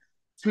update.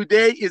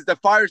 Today is the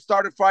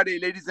Firestarter Friday,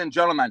 ladies and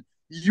gentlemen.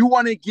 You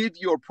want to give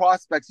your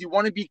prospects. You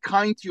want to be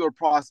kind to your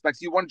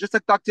prospects. You want, just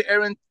like Dr.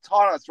 Erin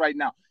taught us right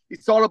now,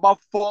 it's all about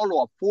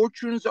follow-up.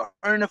 Fortunes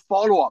are in a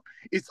follow-up.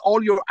 It's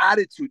all your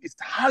attitude. It's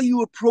how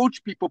you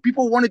approach people.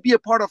 People want to be a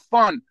part of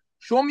fun.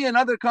 Show me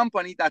another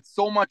company that's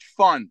so much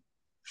fun.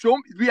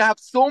 We have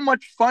so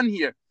much fun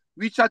here.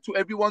 Reach out to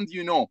everyone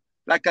you know.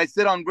 Like I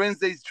said on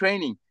Wednesday's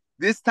training,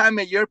 this time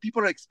of year,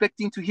 people are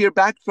expecting to hear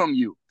back from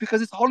you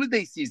because it's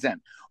holiday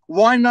season.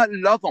 Why not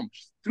love them?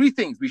 3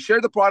 things. We share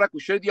the product, we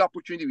share the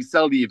opportunity, we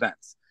sell the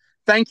events.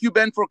 Thank you,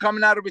 Ben, for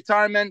coming out of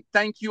retirement.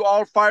 Thank you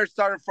all.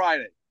 Firestarter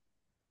Friday.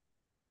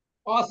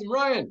 Awesome.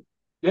 Ryan.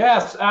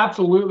 Yes,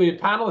 absolutely. The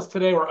panelists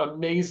today were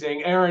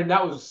amazing. Erin,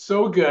 that was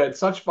so good.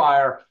 Such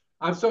fire.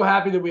 I'm so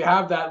happy that we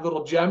have that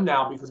little gem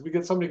now, because we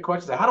get so many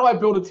questions. How do I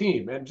build a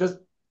team? And just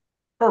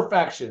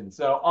perfection.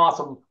 So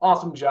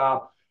awesome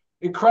job.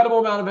 Incredible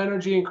amount of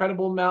energy,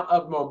 incredible amount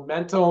of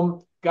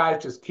momentum.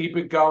 Guys, just keep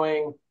it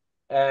going.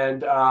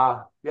 And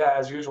yeah,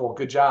 as usual,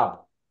 good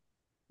job.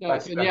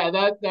 Nice. And yeah,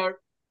 that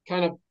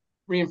kind of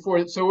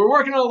reinforce it. So we're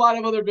working on a lot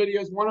of other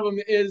videos. One of them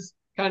is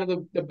kind of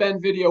the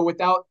Ben video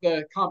without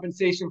the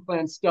compensation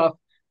plan stuff.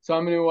 So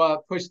I'm going to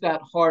push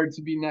that hard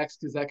to be next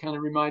because that kind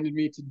of reminded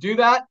me to do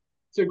that.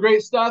 So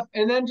great stuff.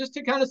 And then just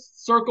to kind of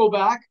circle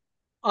back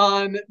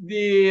on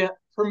the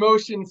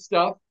promotion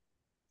stuff.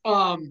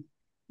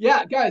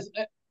 Yeah, guys,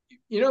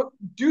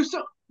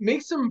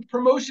 make some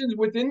promotions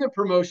within the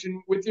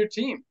promotion with your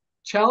team.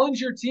 Challenge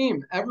your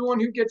team. Everyone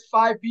who gets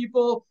 5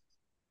 people,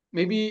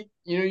 maybe,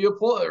 you'll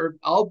pull, or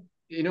I'll,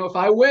 if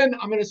I win,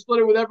 I'm going to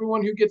split it with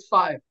everyone who gets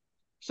 5,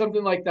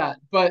 something like that.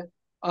 But,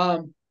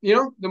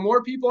 the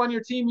more people on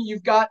your team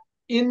you've got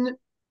in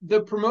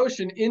the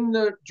promotion, in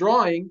the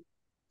drawing,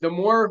 the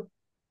more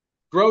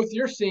growth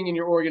you're seeing in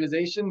your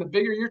organization, the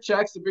bigger your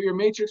checks, the bigger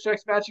matrix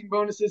checks, matching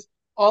bonuses,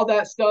 all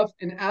that stuff.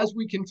 And as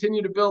we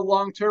continue to build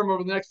long-term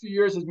over the next few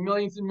years, as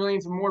millions and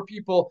millions of more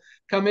people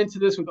come into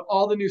this with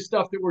all the new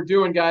stuff that we're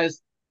doing,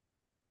 guys,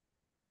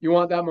 you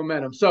want that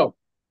momentum. So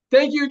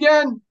thank you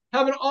again.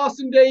 Have an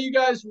awesome day. You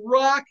guys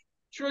rock.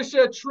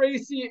 Trisha,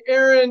 Tracy,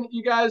 Aaron,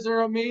 you guys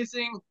are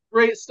amazing.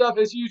 Great stuff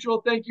as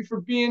usual. Thank you for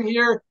being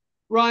here.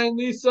 Ryan,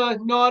 Lisa,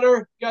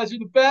 Nodder, you guys are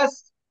the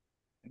best.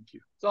 Thank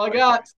you. That's all I got.